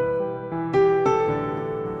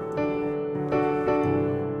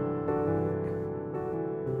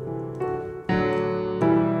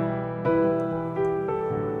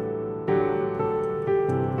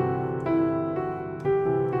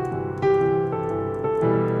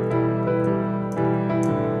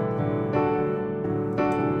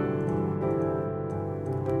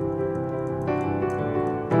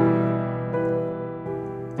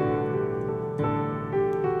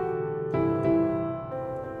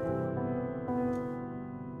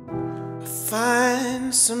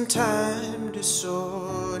 Find some time to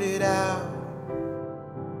sort it out,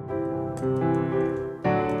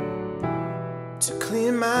 to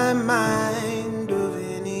clear my mind of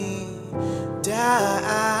any doubt.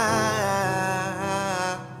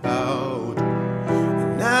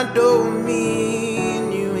 And I don't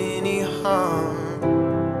mean you any harm.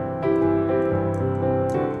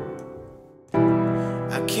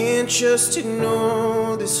 I can't just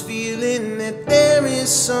ignore this feeling that there is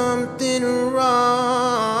something wrong.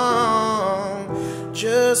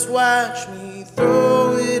 Just watch me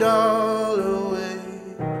throw it all away.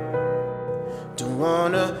 Don't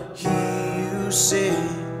wanna hear you say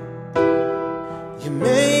you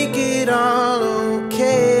make it all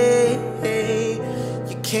okay.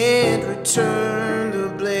 You can't return the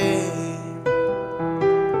blame.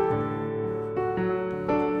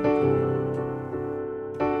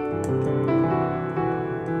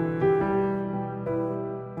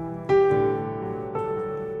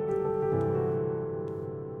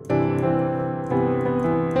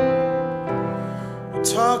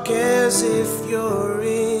 Talk as if you're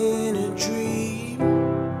in a dream.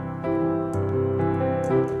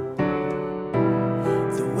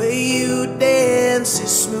 The way you dance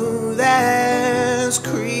is smooth as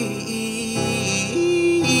cream.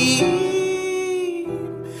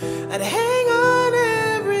 I'd hang on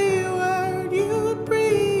every word you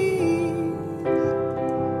breathe.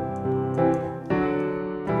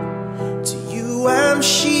 To you I'm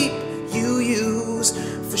sheep you use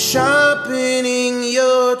for sharpening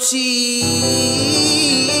your teeth.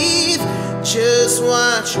 Just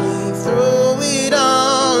watch me throw it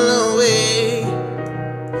all away.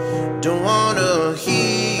 Don't wanna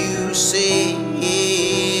hear you say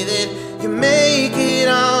that you make it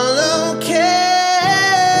all okay.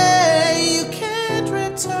 You can't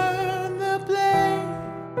return the blame.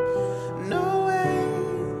 No way.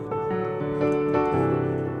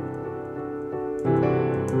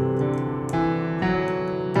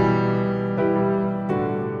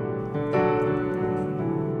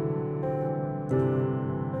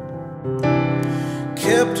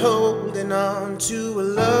 kept holding on to a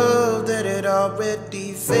love that had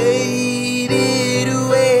already faded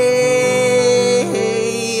away.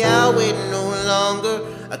 I'll wait no longer,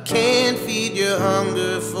 I can't feed your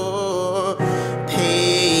hunger for pain.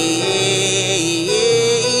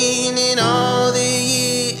 And all the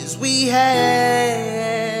years we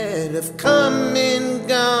had have come and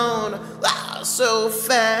gone so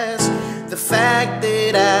fast. The fact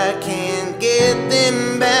that I can't get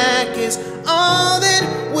them back is all that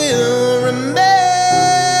will remain.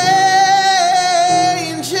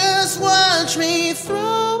 Just watch me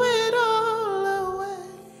throw it all away.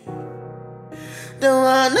 Don't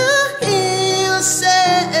wanna hear you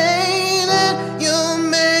say that you'll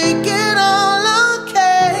make it all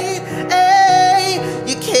okay. Hey,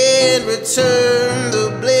 you can't return the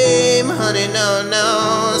blame, honey, no,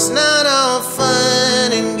 no. It's not all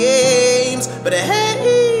fun and games, but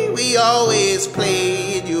hey, we always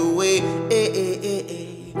played your way.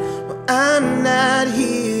 Well, I'm not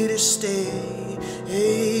here to stay.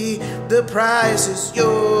 Hey, the price is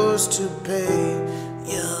yours to pay.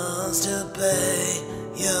 Yours to pay,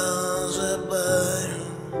 yours to pay.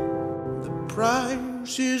 The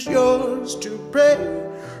price is yours to pay.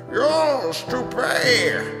 Yours to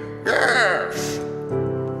pay, yes.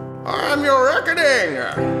 I'm your reckoning.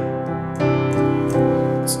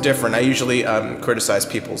 It's different. I usually criticize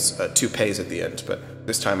people's toupees at the end, but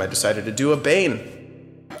this time I decided to do a Bane.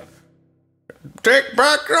 Take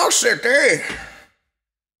back your city.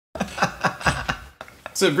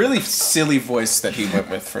 It's a really silly voice that he went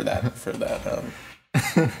with for that.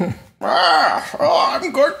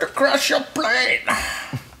 I'm going to crash your plane.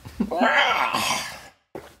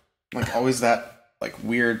 Like always that like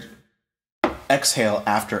weird exhale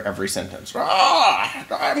after every sentence.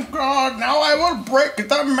 I'm God. Now I will break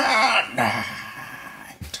the man.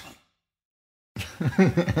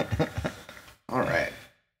 All right.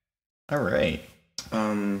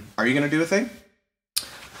 Are you gonna do a thing?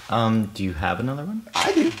 Do you have another one?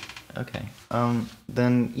 I do. Okay.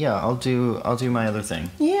 Then yeah, I'll do my other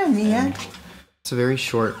thing. Yeah, man. It's a very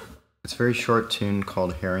short tune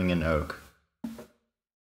called Herring and Oak.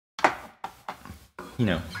 You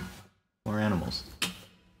know, more animals.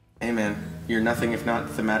 Hey man, you're nothing if not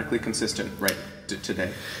thematically consistent, right?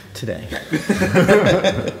 Today.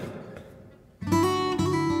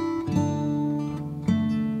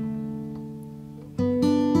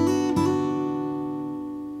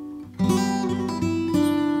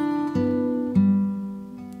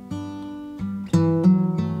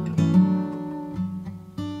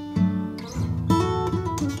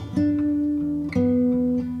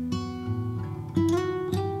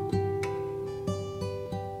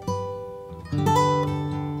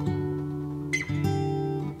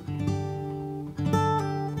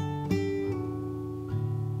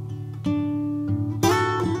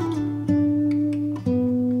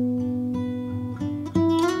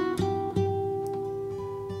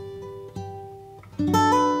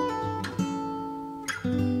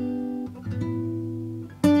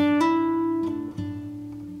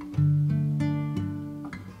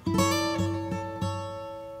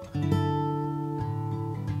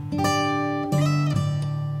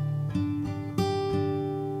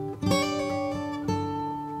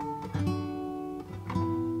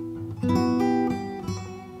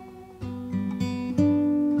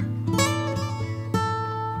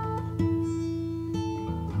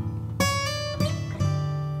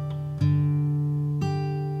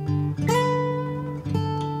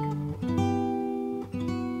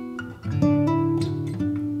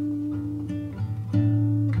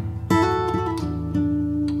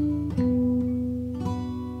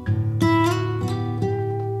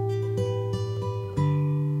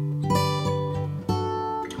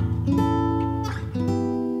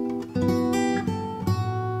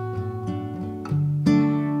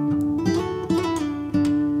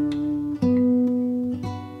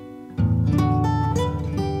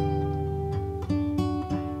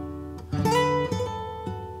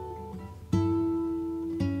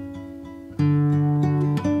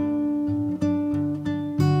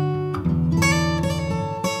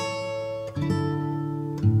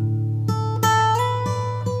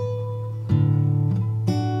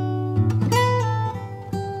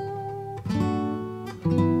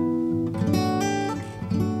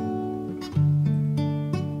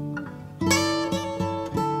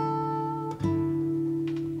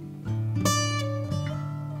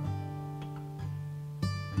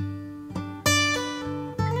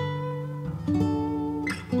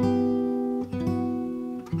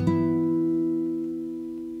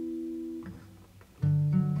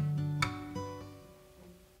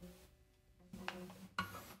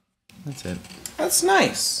 That's it. That's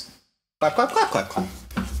nice. Clap, clap, clap, clap, clap.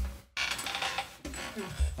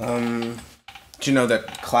 Do you know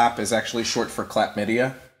that clap is actually short for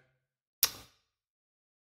clapmedia?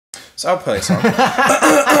 So I'll play a song.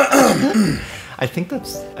 I think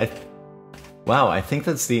that's. Wow, I think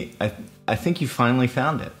that's the. I think you finally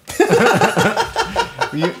found it.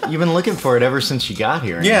 You've been looking for it ever since you got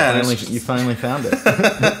here. Yeah, you finally found it.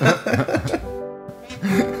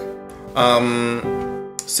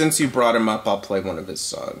 Since you brought him up, I'll play one of his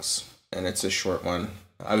songs, and it's a short one.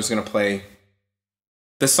 I was gonna play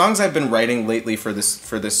the songs I've been writing lately for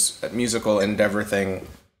this musical endeavor thing.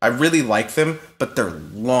 I really like them, but they're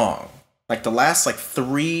long. Like the last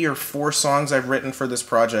 3 or 4 songs I've written for this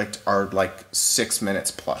project are 6 minutes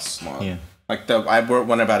plus long. Yeah. I wrote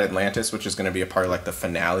one about Atlantis, which is going to be a part of the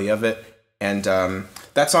finale of it, and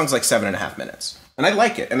that song's 7.5 minutes, and I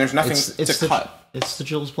like it. And there's nothing to cut. It's the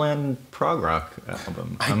Juels Bland prog rock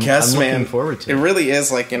album. I guess, I'm man. looking forward to it. It really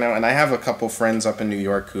is and I have a couple friends up in New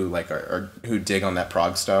York who who dig on that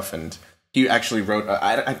prog stuff, and he actually wrote.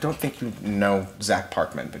 I don't think you know Zach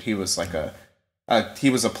Parkman, but he was he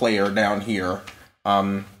was a player down here.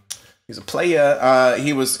 He's a player.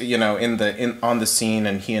 He was on the scene,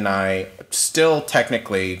 and he and I still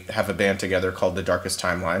technically have a band together called The Darkest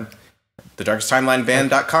Timeline.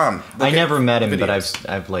 TheDarkestTimelineBand.com. I never met him, but I've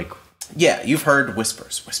Yeah, you've heard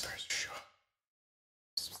whispers.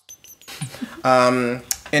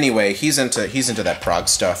 Anyway, he's into that prog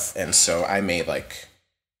stuff, and so I made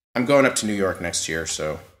I'm going up to New York next year,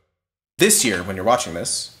 so this year when you're watching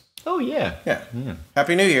this. Oh yeah. Yeah.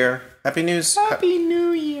 Happy New Year. Happy News. Happy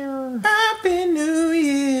New Year. Happy New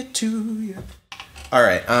Year to you. All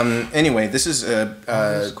right. Anyway, this is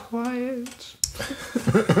quiet.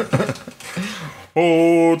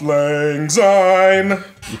 Old Lang Syne.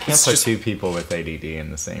 You can't put 2 people with ADD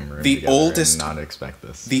in the same room. The oldest. And not expect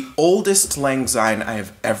this. The oldest Lang Syne I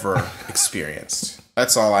have ever experienced.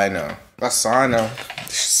 That's all I know. That's all I know.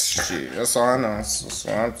 That's all I know.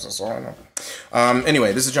 That's all I know.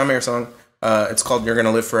 Anyway, this is a John Mayer song. It's called "You're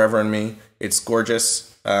Gonna Live Forever in Me." It's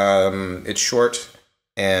gorgeous. It's short,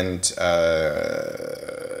 and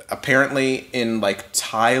apparently in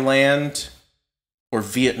Thailand or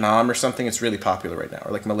Vietnam or something, it's really popular right now,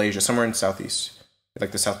 or Malaysia, somewhere in Southeast,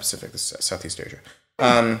 the South Pacific, Southeast Asia.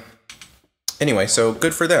 Anyway, so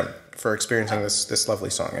good for them for experiencing this lovely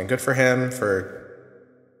song, and good for him for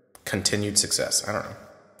continued success. I don't know.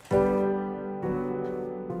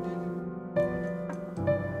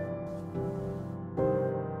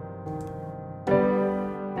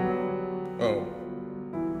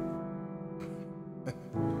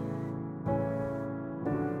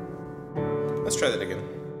 Let's try that again.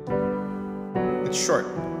 It's short.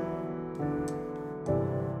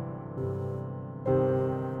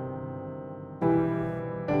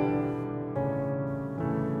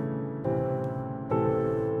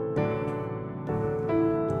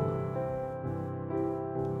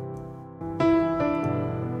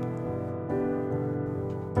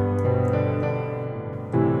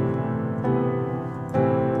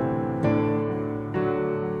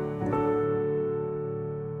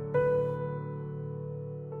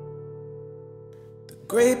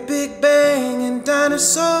 Great Big Bang and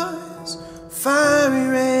dinosaurs, fiery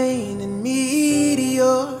rain and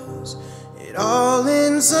meteors. It all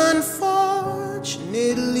ends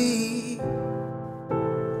unfortunately,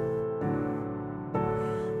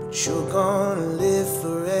 but you're gonna live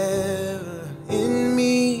forever in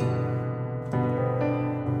me,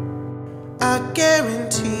 I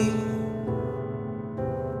guarantee.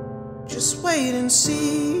 Just wait and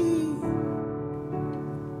see.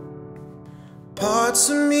 Parts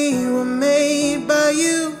of me were made by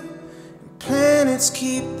you, and planets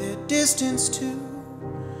keep their distance too.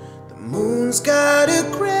 The moon's got a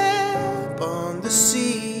grip on the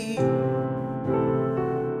sea.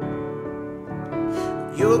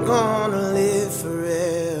 You're gonna live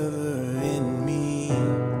forever in me,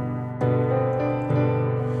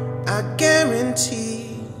 I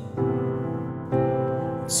guarantee.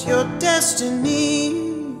 It's your destiny.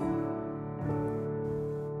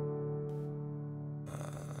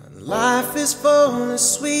 Life is full of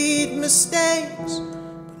sweet mistakes,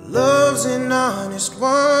 but love's an honest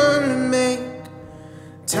one to make.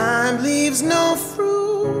 Time leaves no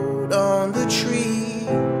fruit on the tree.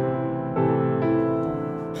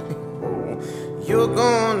 You're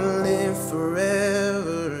gonna live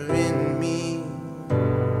forever in me,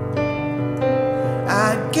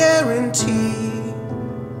 I guarantee.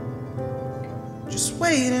 Just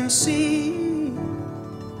wait and see.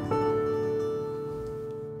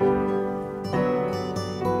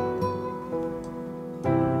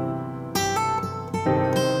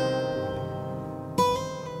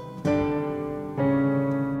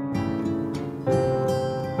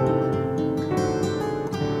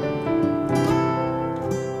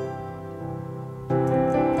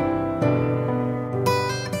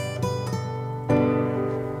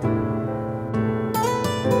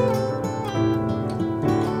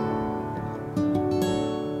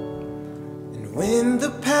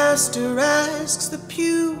 pastor asks the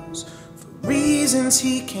pews for reasons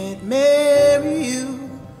he can't marry you,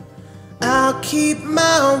 I'll keep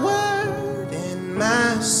my word and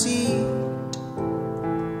my seed.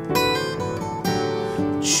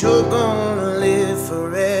 But you're gonna live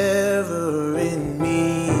forever in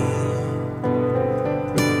me,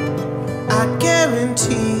 I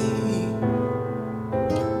guarantee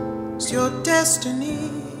it's your destiny.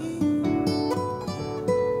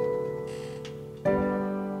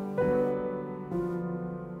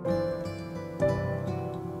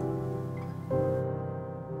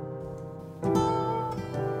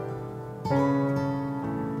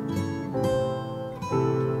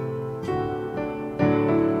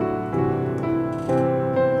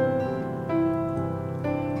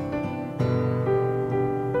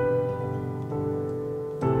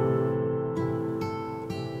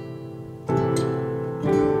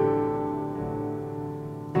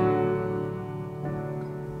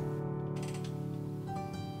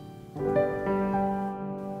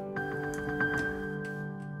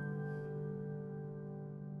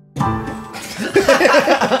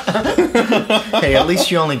 Hey, at least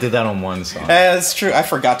you only did that on one song. That's true. I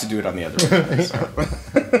forgot to do it on the other one.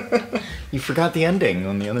 So. You forgot the ending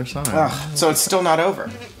on the other song. So it's still not over.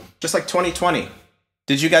 Just like 2020.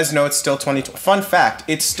 Did you guys know it's still 2020? Fun fact,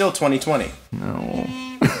 it's still 2020. No.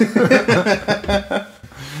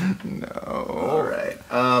 No. All right.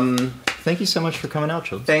 Thank you so much for coming out,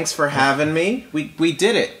 Jules. Thanks for having me. We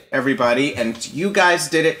did it, everybody, and you guys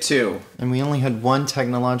did it too. And we only had one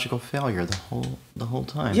technological failure the whole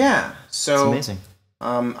time. Yeah. So it's amazing.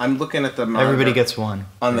 I'm looking at the monitor Everybody gets one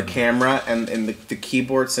on the camera, and the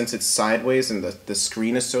keyboard, since it's sideways and the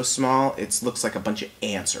screen is so small, it looks like a bunch of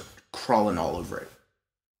ants are crawling all over it.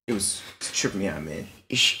 It's tripping me out, man.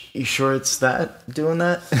 You sure it's that doing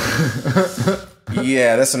that?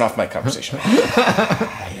 Yeah, that's enough of my conversation.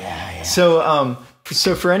 Yeah. So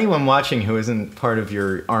for anyone watching who isn't part of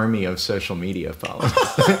your army of social media followers,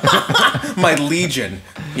 My legion.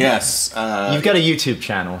 Yes. you've got a YouTube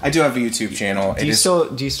channel. I do have a YouTube channel. Do you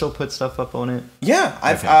still put stuff up on it? Yeah,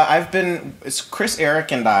 I've been. It's Chris,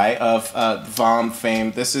 Eric, and I of Vom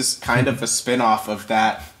fame. This is kind of a spin-off of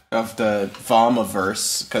that, of the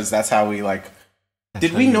Vomiverse, because that's how we like.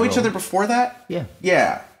 Did we know each other before that? Yeah.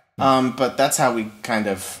 Yeah. But that's how we kind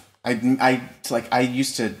of. I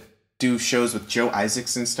used to do shows with Joe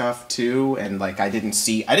Isaacs and stuff too, and like I didn't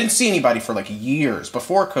see anybody for like years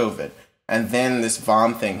before COVID, and then this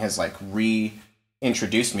Vom thing has like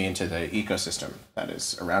reintroduced me into the ecosystem that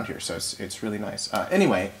is around here. So it's really nice.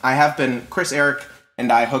 Anyway, I have been Chris, Eric,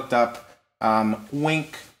 and I hooked up.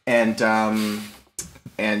 Wink and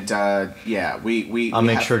yeah, we. I'll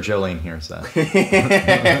make sure Jolene hears that.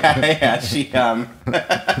 Yeah, she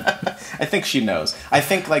I think she knows. I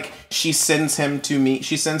think like she sends him to me.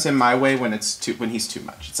 She sends him my way when he's too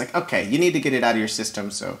much. It's like, okay, you need to get it out of your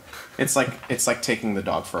system. So it's like taking the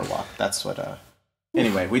dog for a walk. That's what.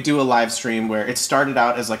 Anyway, we do a live stream where it started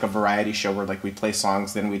out as like a variety show where like we play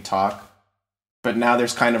songs, then we talk. But now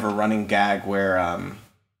there's kind of a running gag where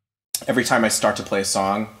every time I start to play a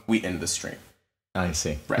song, we end the stream. I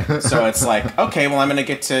see. Right. So it's like, okay, well, I'm going to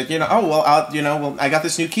get to, I got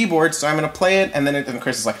this new keyboard, so I'm going to play it. And then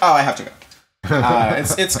Chris is like, oh, I have to go.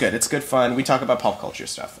 It's good. It's good fun. We talk about pop culture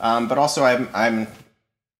stuff. But also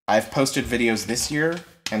I've posted videos this year,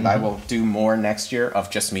 and I will do more next year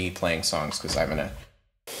of just me playing songs, because I'm going to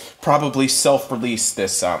probably self-release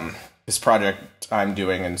this project I'm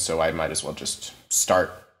doing. And so I might as well just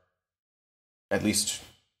start at least,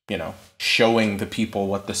 showing the people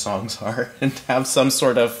what the songs are and have some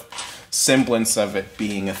sort of semblance of it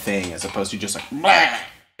being a thing, as opposed to just like, blah,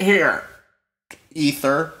 here,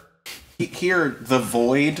 ether, here, the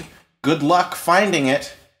void, good luck finding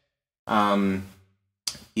it.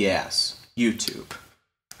 Yes, YouTube.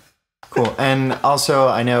 Cool. And also,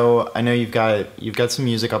 I know you've got some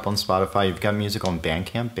music up on Spotify. You've got music on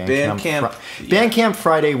Bandcamp. Bandcamp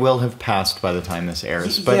Friday will have passed by the time this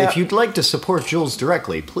airs. But if you'd like to support Jules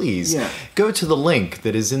directly, please go to the link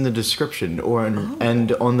that is in the description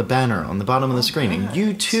and on the banner on the bottom of the screen. And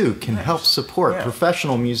you too can help support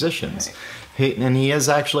professional musicians. And he is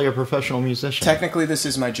actually a professional musician. Technically, this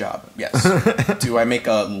is my job. Yes. Do I make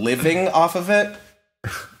a living off of it?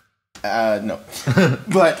 No.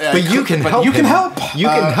 But you can help. You can help. You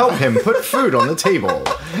can help him put food on the table.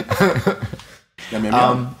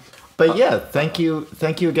 But yeah, thank you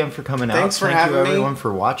again for coming out. Thanks for having me. Thank you everyone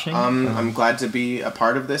for watching. I'm glad to be a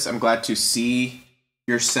part of this. I'm glad to see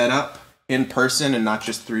your setup in person and not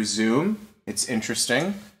just through Zoom. It's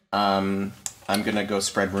interesting. I'm gonna go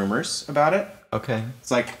spread rumors about it. Okay. It's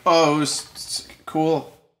like, oh, it was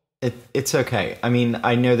cool It's okay. I mean,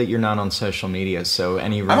 I know that you're not on social media, so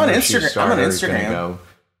any rumors I'm on you Instagram. start I'm on are Instagram, gonna go.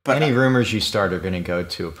 but Any rumors you start are going to go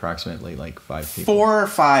to approximately like 5 people. 4 or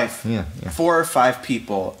 5. Yeah. 4 or 5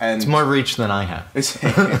 people, and It's more reach than I have.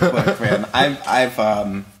 Look, man, I've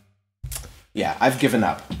given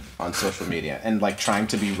up on social media and like trying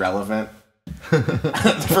to be relevant.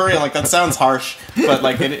 For real, like that sounds harsh, but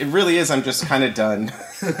like it really is. I'm just kind of done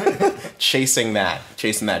chasing that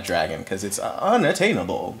dragon because it's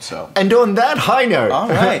unattainable. So, and on that high note, all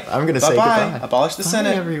right, I'm going to say goodbye. Abolish the Bye,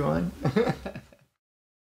 Senate, everyone.